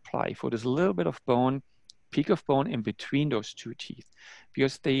blood supply for this little bit of bone, peak of bone in between those 2 teeth.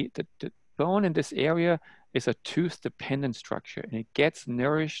 Because the bone in this area is a tooth-dependent structure, and it gets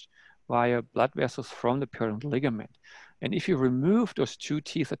nourished via blood vessels from the periodontal ligament. And if you remove those 2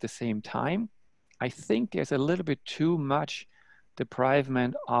 teeth at the same time, I think there's a little bit too much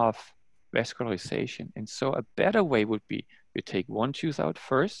deprivement of vascularization. And so a better way would be you take 1 tooth out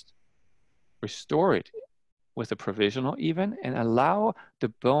first, restore it with a provisional even, and allow the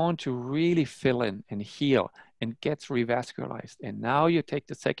bone to really fill in and heal and gets revascularized. And now you take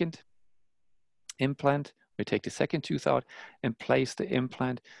the second implant, you take the second tooth out and place the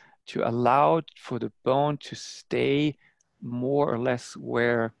implant to allow for the bone to stay more or less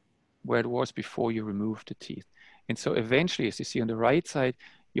where it was before you removed the teeth. And so eventually, as you see on the right side,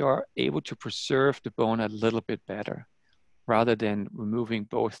 you are able to preserve the bone a little bit better rather than removing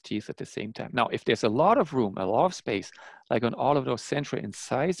both teeth at the same time. Now, if there's a lot of room, a lot of space, like on all of those central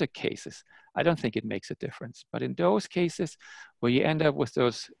incisor cases, I don't think it makes a difference. But in those cases where you end up with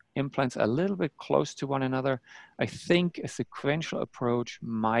those implants a little bit close to one another, I think a sequential approach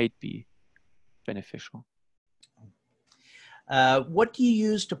might be beneficial. What do you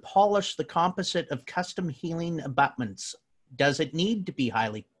use to polish the composite of custom healing abutments? Does it need to be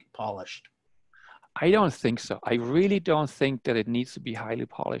highly polished? I don't think so. I really don't think that it needs to be highly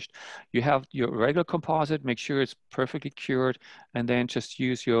polished. You have your regular composite, make sure it's perfectly cured, and then just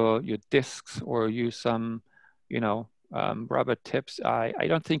use your discs or use some, rubber tips. I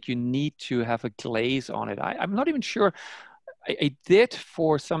don't think you need to have a glaze on it. I'm not even sure. I did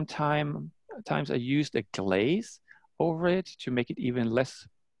for some times I used a glaze over it to make it even less,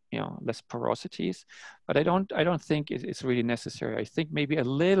 less porosities, but I don't think it's really necessary. I think maybe a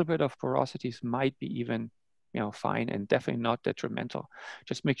little bit of porosities might be even, fine and definitely not detrimental.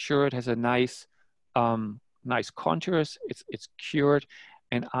 Just make sure it has a nice, nice contours. It's cured,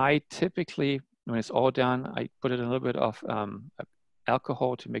 and I typically, when it's all done, I put in a little bit of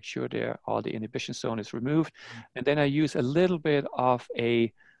alcohol to make sure all the inhibition zone is removed, and then I use a little bit of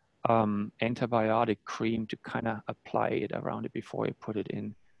a antibiotic cream to kind of apply it around it before I put it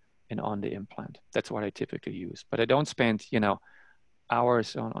in and on the implant. That's what I typically use. But I don't spend,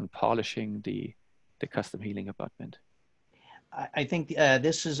 hours on polishing the custom healing abutment. I think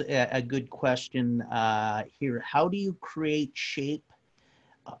this is a good question here. How do you create shape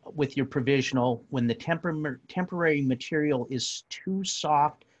with your provisional when the temporary material is too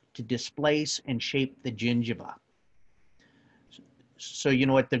soft to displace and shape the gingiva? So you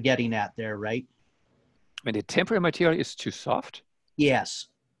know what they're getting at there, right? When the temporary material is too soft? Yes.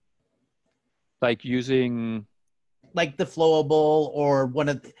 Like using? Like the flowable or one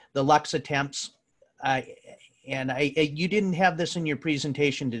of the Lux attempts. You didn't have this in your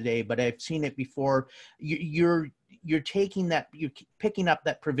presentation today, but I've seen it before. You're taking that, you're picking up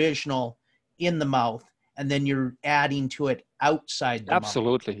that provisional in the mouth and then you're adding to it outside the mouth.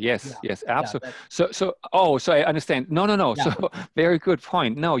 Absolutely. Yes. Yeah. Yes. Yeah. Absolutely. So I understand. No. Yeah. So very good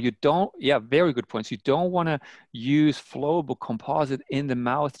point. No, you don't. Yeah. Very good points. You don't want to use flowable composite in the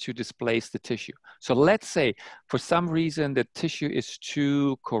mouth to displace the tissue. So let's say for some reason the tissue is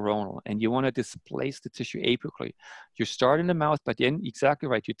too coronal and you want to displace the tissue apically. You start in the mouth, but then exactly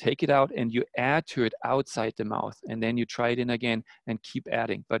right. You take it out and you add to it outside the mouth, and then you try it in again and keep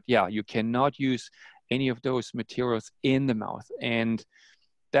adding. But yeah, you cannot use any of those materials in the mouth. And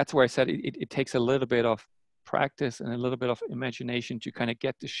that's where I said it takes a little bit of practice and a little bit of imagination to kind of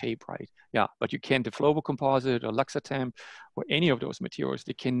get the shape right. Yeah, but you can't, the flowable composite or Luxatemp or any of those materials,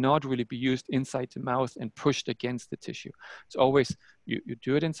 they cannot really be used inside the mouth and pushed against the tissue. It's always, you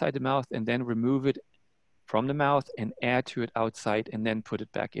do it inside the mouth and then remove it from the mouth and add to it outside and then put it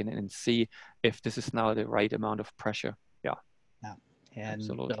back in and see if this is now the right amount of pressure. Yeah, Yeah. And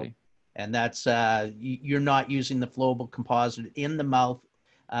absolutely. so, and that's you're not using the flowable composite in the mouth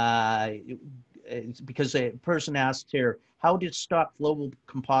it's because a person asked here, how did stop flowable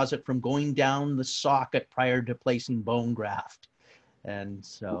composite from going down the socket prior to placing bone graft? And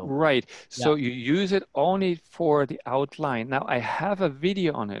so, right. So yeah. you use it only for the outline. Now I have a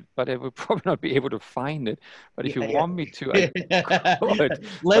video on it, but I will probably not be able to find it. But if you Yeah, want me to, I yeah. could, but it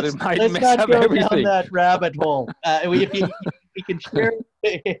let's might let's mess not up go down everything. that rabbit hole. We can share.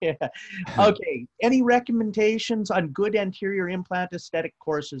 Okay. Any recommendations on good anterior implant aesthetic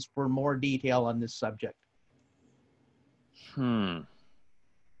courses for more detail on this subject?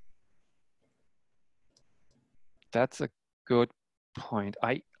 That's a good point.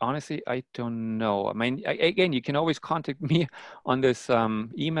 I honestly, I don't know. I mean, again, you can always contact me on this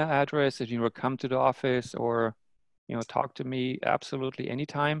email address if you want to come to the office or, talk to me absolutely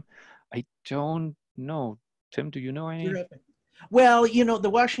anytime. I don't know. Tim, do you know any? Terrific. Well, the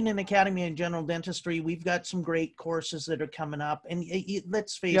Washington Academy of General Dentistry, we've got some great courses that are coming up. And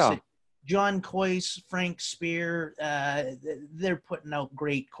let's face Yeah. it, John Coyce, Frank Spear, they're putting out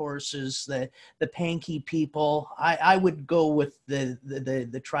great courses. The Pankey people, I would go with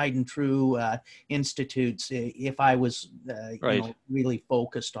the tried and true institutes if I was Right. really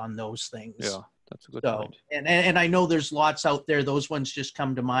focused on those things. Yeah, that's a good point. And I know there's lots out there. Those ones just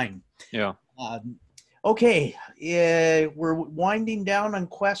come to mind. Yeah. Okay, we're winding down on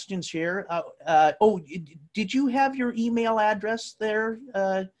questions here. Did you have your email address there?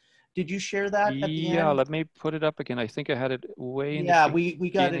 Did you share that at the end? Yeah, let me put it up again. I think I had it way in the we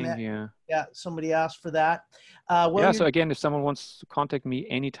got it. here. Yeah, somebody asked for that. So again, if someone wants to contact me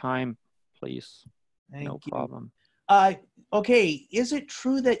anytime, please. No problem. Okay, is it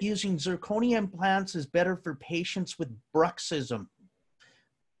true that using zirconia implants is better for patients with bruxism?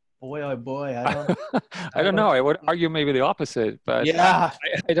 Boy, oh boy, I don't know. I would argue maybe the opposite, but yeah,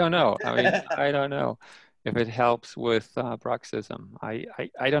 I don't know. I mean, I don't know if it helps with bruxism.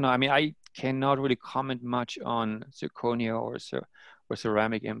 I don't know. I mean, I cannot really comment much on zirconia or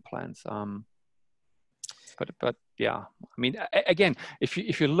ceramic implants. But yeah, I mean, again, if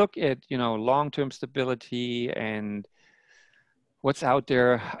you look at long-term stability and what's out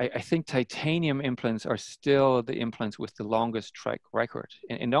there, I think titanium implants are still the implants with the longest track record.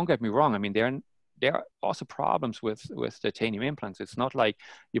 And don't get me wrong, I mean, there are also problems with titanium implants. It's not like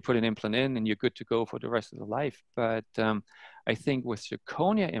you put an implant in and you're good to go for the rest of the life. But I think with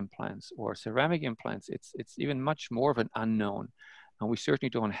zirconia implants or ceramic implants, it's even much more of an unknown. And we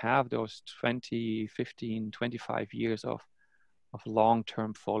certainly don't have those 20, 15, 25 years of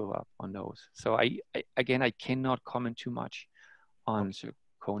long-term follow-up on those. So again, I cannot comment too much on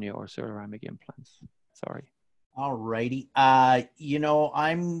zirconia or ceramic implants. Sorry. All righty.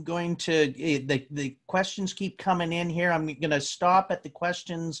 I'm going to, the questions keep coming in here. I'm going to stop at the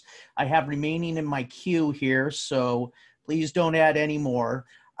questions I have remaining in my queue here. So please don't add any more.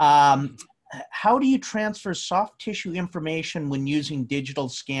 How do you transfer soft tissue information when using digital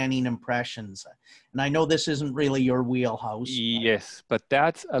scanning impressions? And I know this isn't really your wheelhouse. Yes, but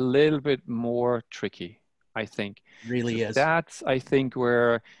that's a little bit more tricky, I think. Really is. That's, I think,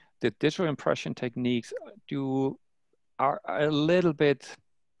 where the digital impression techniques are a little bit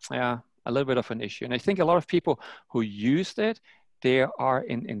of an issue. And I think a lot of people who used it, they are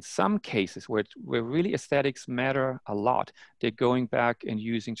in some cases where really aesthetics matter a lot. They're going back and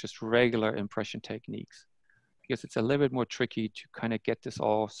using just regular impression techniques because it's a little bit more tricky to kind of get this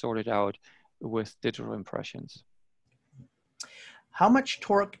all sorted out with digital impressions. How much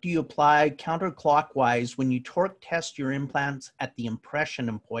torque do you apply counterclockwise when you torque test your implants at the impression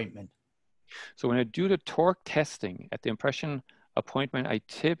appointment? So when I do the torque testing at the impression appointment, I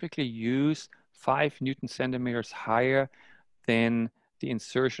typically use 5 Newton centimeters higher than the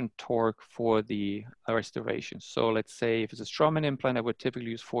insertion torque for the restoration. So let's say if it's a Straumann implant, I would typically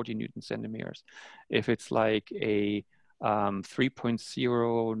use 40 Newton centimeters. If it's like a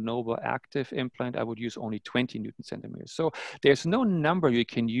 3.0 Noble Active implant, I would use only 20 Newton centimeters. So there's no number you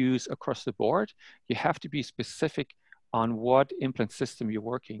can use across the board. You have to be specific on what implant system you're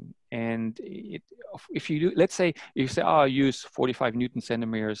working. And if you do, let's say you say, oh, I use 45 Newton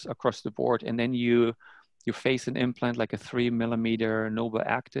centimeters across the board, and then you face an implant like a 3mm Noble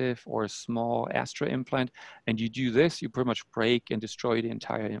Active or a small Astra implant, and you do this, you pretty much break and destroy the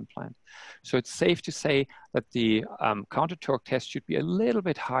entire implant. So it's safe to say that the counter torque test should be a little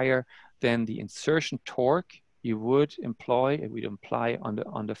bit higher than the insertion torque you would employ, it would apply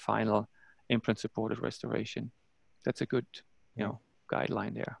on the final implant supported restoration. That's a good,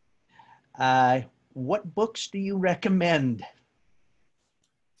 guideline there. What books do you recommend?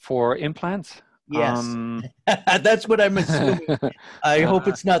 For implants? Yes, that's what I'm assuming. I hope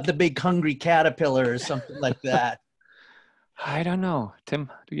it's not the Big Hungry Caterpillar or something like that. I don't know.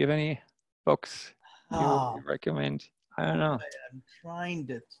 Tim, do you have any books you recommend? I don't know. I'm trying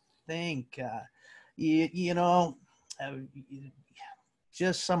to think.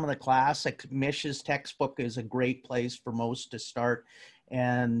 Just some of the classics. Mish's textbook is a great place for most to start.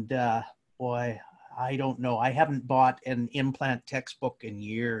 And boy, I don't know. I haven't bought an implant textbook in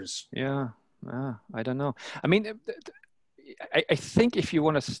years. Yeah. I don't know. I mean, I think if you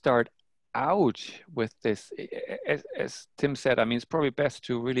want to start out with this, as Tim said, I mean, it's probably best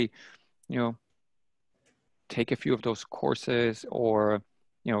to really, take a few of those courses or,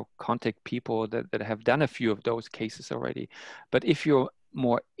 contact people that have done a few of those cases already. But if you're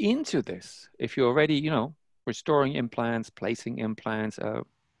more into this, if you're already, restoring implants, placing implants,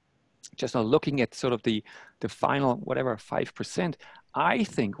 just not looking at sort of the final, whatever, 5%, I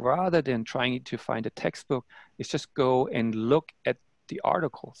think rather than trying to find a textbook, is just go and look at the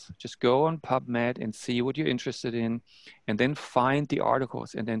articles. Just go on PubMed and see what you're interested in, and then find the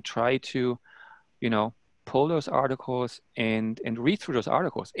articles and then try to, pull those articles and read through those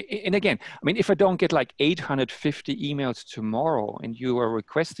articles. And again, I mean, if I don't get like 850 emails tomorrow and you are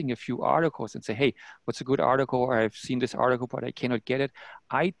requesting a few articles and say, hey, what's a good article? Or I've seen this article, but I cannot get it.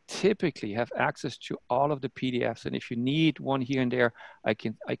 I typically have access to all of the PDFs. And if you need one here and there, I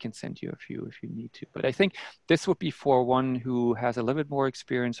can send you a few if you need to. But I think this would be for one who has a little bit more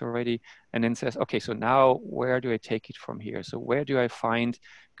experience already and then says, okay, so now where do I take it from here? So where do I find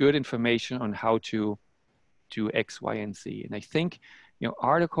good information on how to do X, Y, and Z? And I think,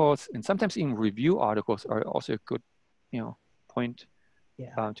 articles and sometimes even review articles are also a good, point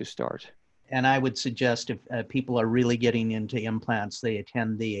to start. And I would suggest if people are really getting into implants, they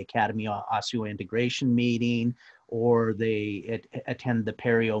attend the Academy Osseointegration meeting or they attend the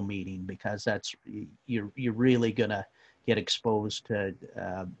Perio meeting, because that's, you're really gonna get exposed to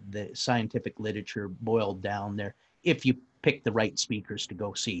the scientific literature boiled down there if you pick the right speakers to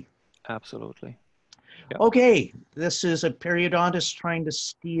go see. Absolutely. Yep. Okay, this is a periodontist trying to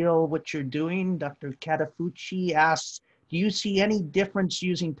steal what you're doing. Dr. Catafucci asks, do you see any difference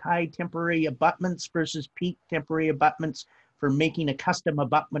using tie temporary abutments versus peak temporary abutments for making a custom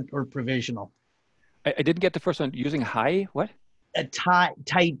abutment or provisional? I didn't get the first one. Using high, what?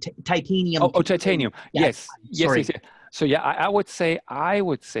 Titanium. Oh, titanium. Yes. Sorry. Yes. So yeah, I would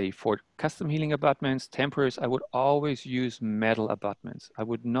say for custom healing abutments, temporaries, I would always use metal abutments. I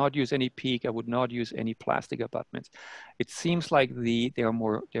would not use any PEEK. I would not use any plastic abutments. It seems like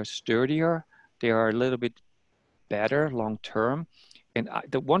they're sturdier. They are a little bit better long term. And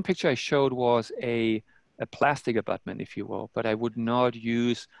the one picture I showed was a plastic abutment, if you will, but I would not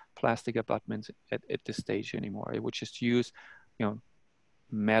use plastic abutments at this stage anymore. I would just use,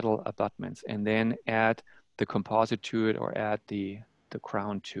 metal abutments and then add the composite to it or add the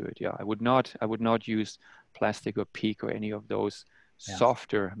crown to it. Yeah, I would not use plastic or PEEK or any of those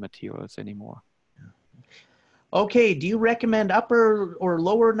softer materials anymore. Okay, do you recommend upper or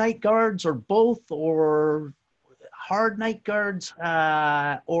lower night guards or both, or hard night guards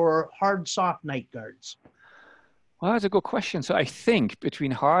or hard soft night guards? Well, that's a good question. So I think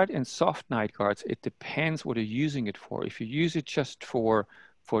between hard and soft night guards, it depends what you're using it for. If you use it just for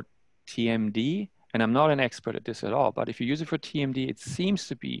TMD, and I'm not an expert at this at all, but if you use it for TMD, it seems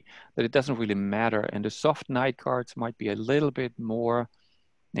to be that it doesn't really matter. And the soft night guards might be a little bit more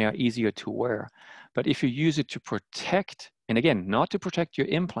easier to wear. But if you use it to protect, and again, not to protect your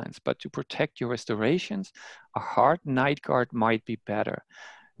implants, but to protect your restorations, a hard night guard might be better.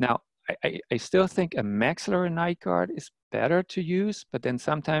 Now, I still think a maxillary night guard is better to use, but then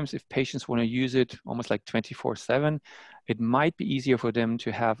sometimes if patients want to use it almost like 24/7, it might be easier for them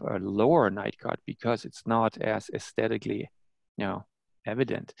to have a lower night guard because it's not as aesthetically,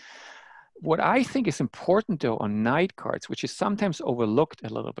 evident. What I think is important though on night guards, which is sometimes overlooked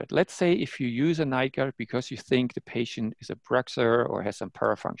a little bit. Let's say if you use a night guard because you think the patient is a bruxer or has some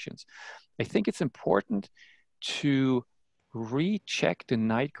parafunctions. I think it's important to recheck the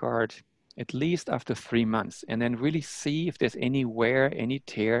night guard at least after 3 months and then really see if there's any wear, any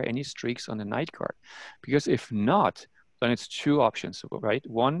tear, any streaks on the night guard. Because if not, then it's two options, right?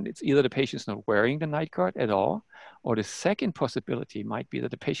 One, it's either the patient's not wearing the night guard at all, or the second possibility might be that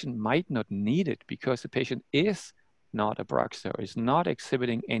the patient might not need it because the patient is not a bruxer, is not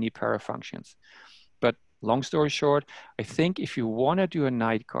exhibiting any parafunctions. But long story short, I think if you want to do a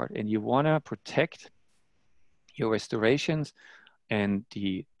night guard and you want to protect your restorations and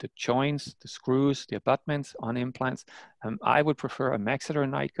the joints, the screws, the abutments on implants, I would prefer a maxillary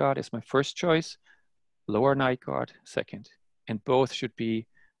night guard as my first choice, lower night guard second. And both should be,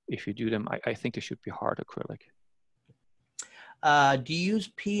 if you do them, I think they should be hard acrylic. Do you use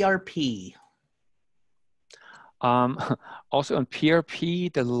PRP? Also on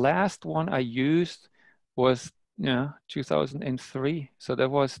PRP, the last one I used was 2003. So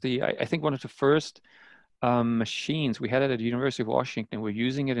that was I think one of the first machines we had it at the University of Washington. We're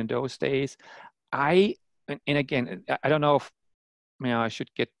using it in those days. And again, I don't know if I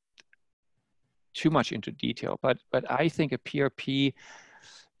should get too much into detail, but I think a PRP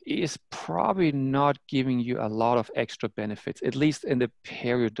is probably not giving you a lot of extra benefits, at least in the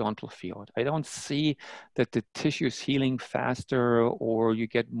periodontal field. I don't see that the tissue is healing faster or you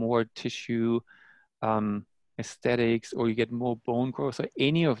get more tissue aesthetics or you get more bone growth or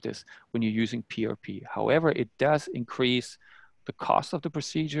any of this when you're using PRP. However, it does increase the cost of the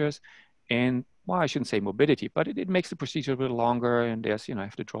procedures and, well, I shouldn't say morbidity, but it makes the procedure a little longer and there's, you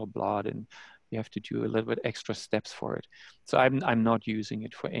have to draw blood and you have to do a little bit extra steps for it. So I'm not using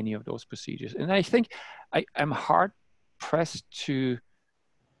it for any of those procedures. And I think I'm hard pressed to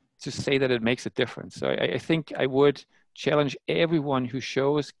say that it makes a difference. So I think I would challenge everyone who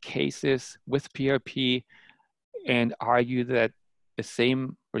shows cases with PRP and argue that the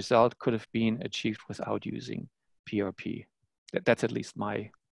same result could have been achieved without using PRP. That's at least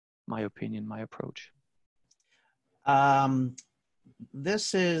my opinion, my approach.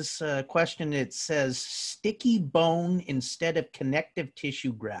 This is a question. It says sticky bone instead of connective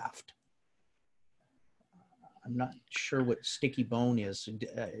tissue graft. I'm not sure what sticky bone is.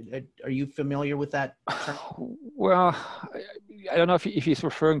 Are you familiar with that term? Well, I don't know if he's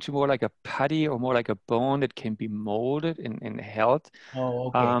referring to more like a putty or more like a bone that can be molded and held.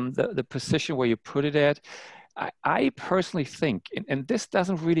 Oh, okay. The position where you put it at. I personally think, and this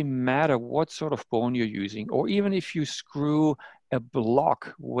doesn't really matter what sort of bone you're using, or even if you screw a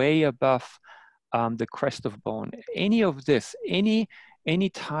block way above the crest of bone, any of this, any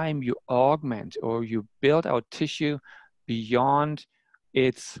time you augment or you build out tissue beyond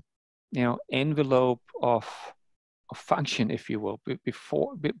its envelope of function, if you will,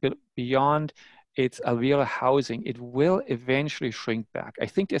 beyond its alveolar housing, it will eventually shrink back. I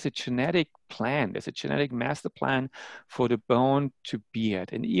think there's a genetic plan, there's a genetic master plan for the bone to be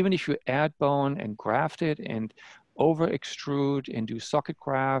at. And even if you add bone and graft it and over extrude and do socket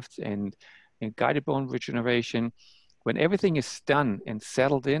grafts and guided bone regeneration, when everything is done and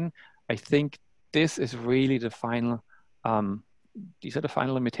settled in, I think this is really the final, these are the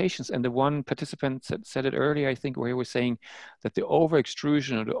final limitations. And the one participant said it earlier, I think, where he was saying that the over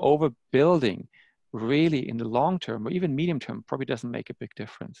extrusion or the overbuilding really in the long term or even medium term probably doesn't make a big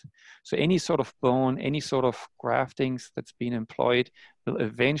difference. So any sort of bone, any sort of graftings that's been employed will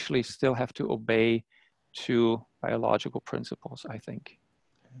eventually still have to obey to biological principles, I think.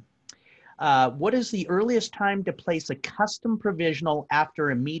 What is the earliest time to place a custom provisional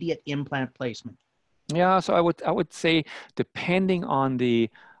after immediate implant placement? Yeah, so I would say depending on the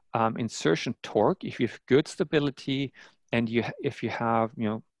insertion torque, if you have good stability and if you have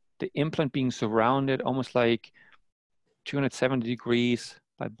the implant being surrounded almost like 270 degrees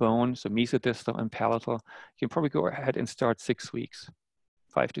by bone, so mesodistal and palatal, you can probably go ahead and start 6 weeks,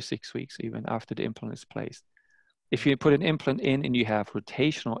 5 to 6 weeks even after the implant is placed. If you put an implant in and you have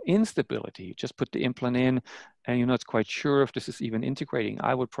rotational instability, you just put the implant in and you're not quite sure if this is even integrating,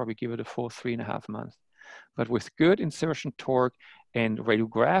 I would probably give it a full 3.5 months. But with good insertion torque and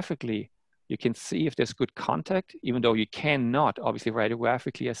radiographically, you can see if there's good contact, even though you cannot obviously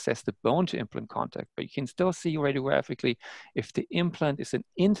radiographically assess the bone to implant contact, but you can still see radiographically if the implant is in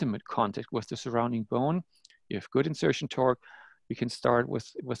intimate contact with the surrounding bone. You have good insertion torque, you can start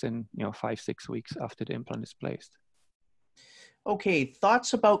within 5-6 weeks after the implant is placed. Okay,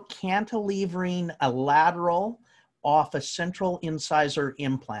 thoughts about cantilevering a lateral off a central incisor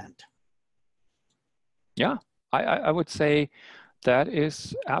implant? Yeah, I would say that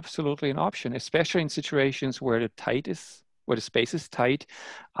is absolutely an option, especially in situations where where the space is tight.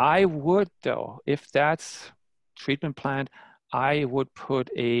 I would, though, if that's treatment plan, I would put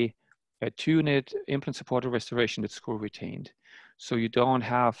a 2-unit implant supported restoration that's screw retained. So you don't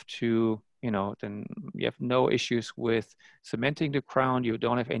have to, then you have no issues with cementing the crown. You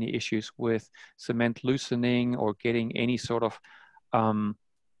don't have any issues with cement loosening or getting any sort of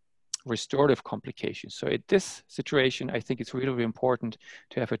restorative complications. So in this situation, I think it's really, really important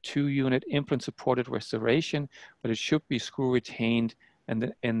to have a 2-unit implant supported restoration, but it should be screw retained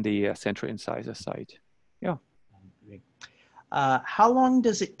and in the central incisor site. Yeah. How long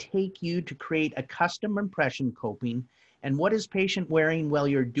does it take you to create a custom impression coping, and what is patient wearing while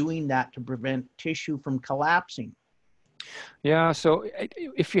you're doing that to prevent tissue from collapsing? Yeah, so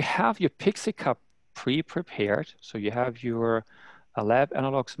if you have your Pixie cup pre-prepared, so you have your lab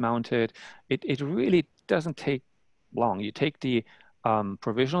analogs mounted, it really doesn't take long. You take the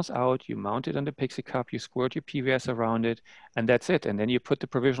provisionals out, you mount it on the Pixie cup, you squirt your PVS around it, and that's it. And then you put the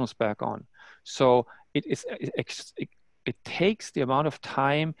provisionals back on. So it takes the amount of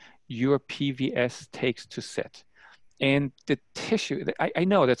time your PVS takes to set. And the tissue, I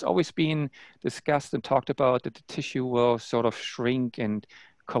know that's always been discussed and talked about, that the tissue will sort of shrink and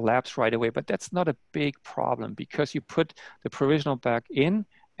collapse right away, but that's not a big problem because you put the provisional back in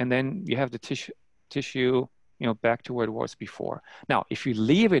and then you have the tissue back to where it was before. Now, if you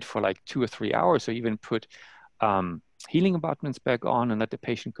leave it for like 2 or 3 hours or even put healing abutments back on and let the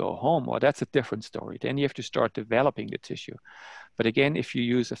patient go home, well, that's a different story. Then you have to start developing the tissue. But again, if you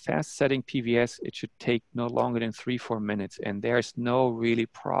use a fast setting PVS, it should take no longer than 3-4 minutes. And there's no really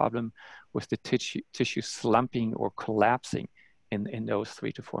problem with the tissue slumping or collapsing in those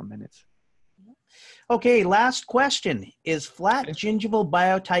 3 to 4 minutes. Okay, last question. Is flat gingival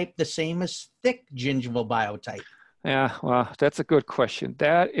biotype the same as thick gingival biotype? Yeah, well, that's a good question.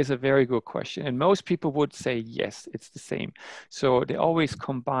 That is a very good question. And most people would say, yes, it's the same. So they always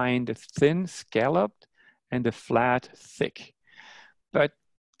combine the thin scalloped and the flat thick. But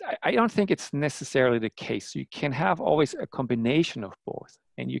I don't think it's necessarily the case. You can have always a combination of both.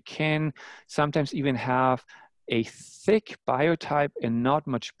 And you can sometimes even have a thick biotype and not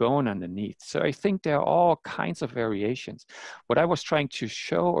much bone underneath. So I think there are all kinds of variations. What I was trying to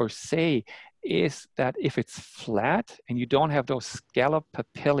show or say is that if it's flat and you don't have those scalloped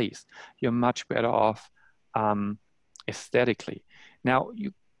papillae, you're much better off aesthetically. Now,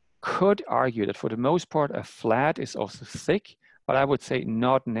 you could argue that for the most part, a flat is also thick, but I would say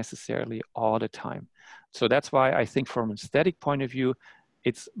not necessarily all the time. So that's why I think from an aesthetic point of view,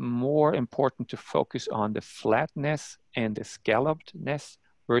 it's more important to focus on the flatness and the scallopedness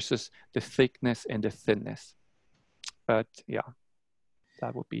versus the thickness and the thinness. But yeah,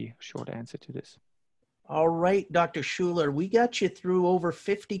 that would be a short answer to this. All right, Dr. Schuler, we got you through over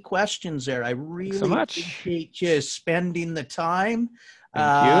 50 questions there. I really appreciate you spending the time.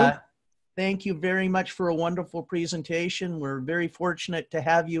 Thank you. Thank you very much for a wonderful presentation. We're very fortunate to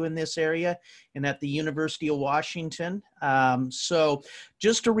have you in this area and at the University of Washington. So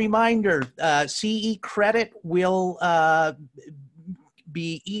just a reminder, CE credit will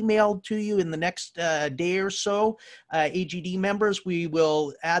be emailed to you in the next day or so. AGD members, we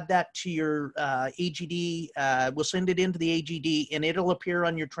will add that to your AGD. We'll send it into the AGD and it'll appear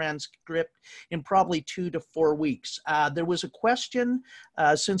on your transcript in probably 2 to 4 weeks. There was a question,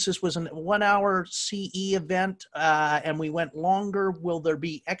 since this was a 1-hour CE event and we went longer, will there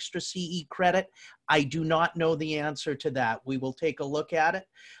be extra CE credit? I do not know the answer to that. We will take a look at it.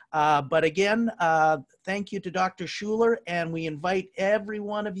 But again, thank you to Dr. Schuler, and we invite every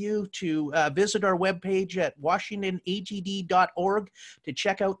one of you to visit our webpage at washingtonagd.org to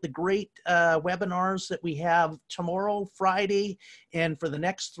check out the great webinars that we have tomorrow, Friday, and for the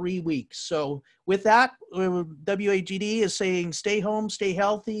next 3 weeks. So with that, WAGD is saying stay home, stay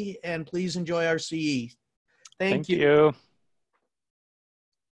healthy, and please enjoy our CE. Thank you.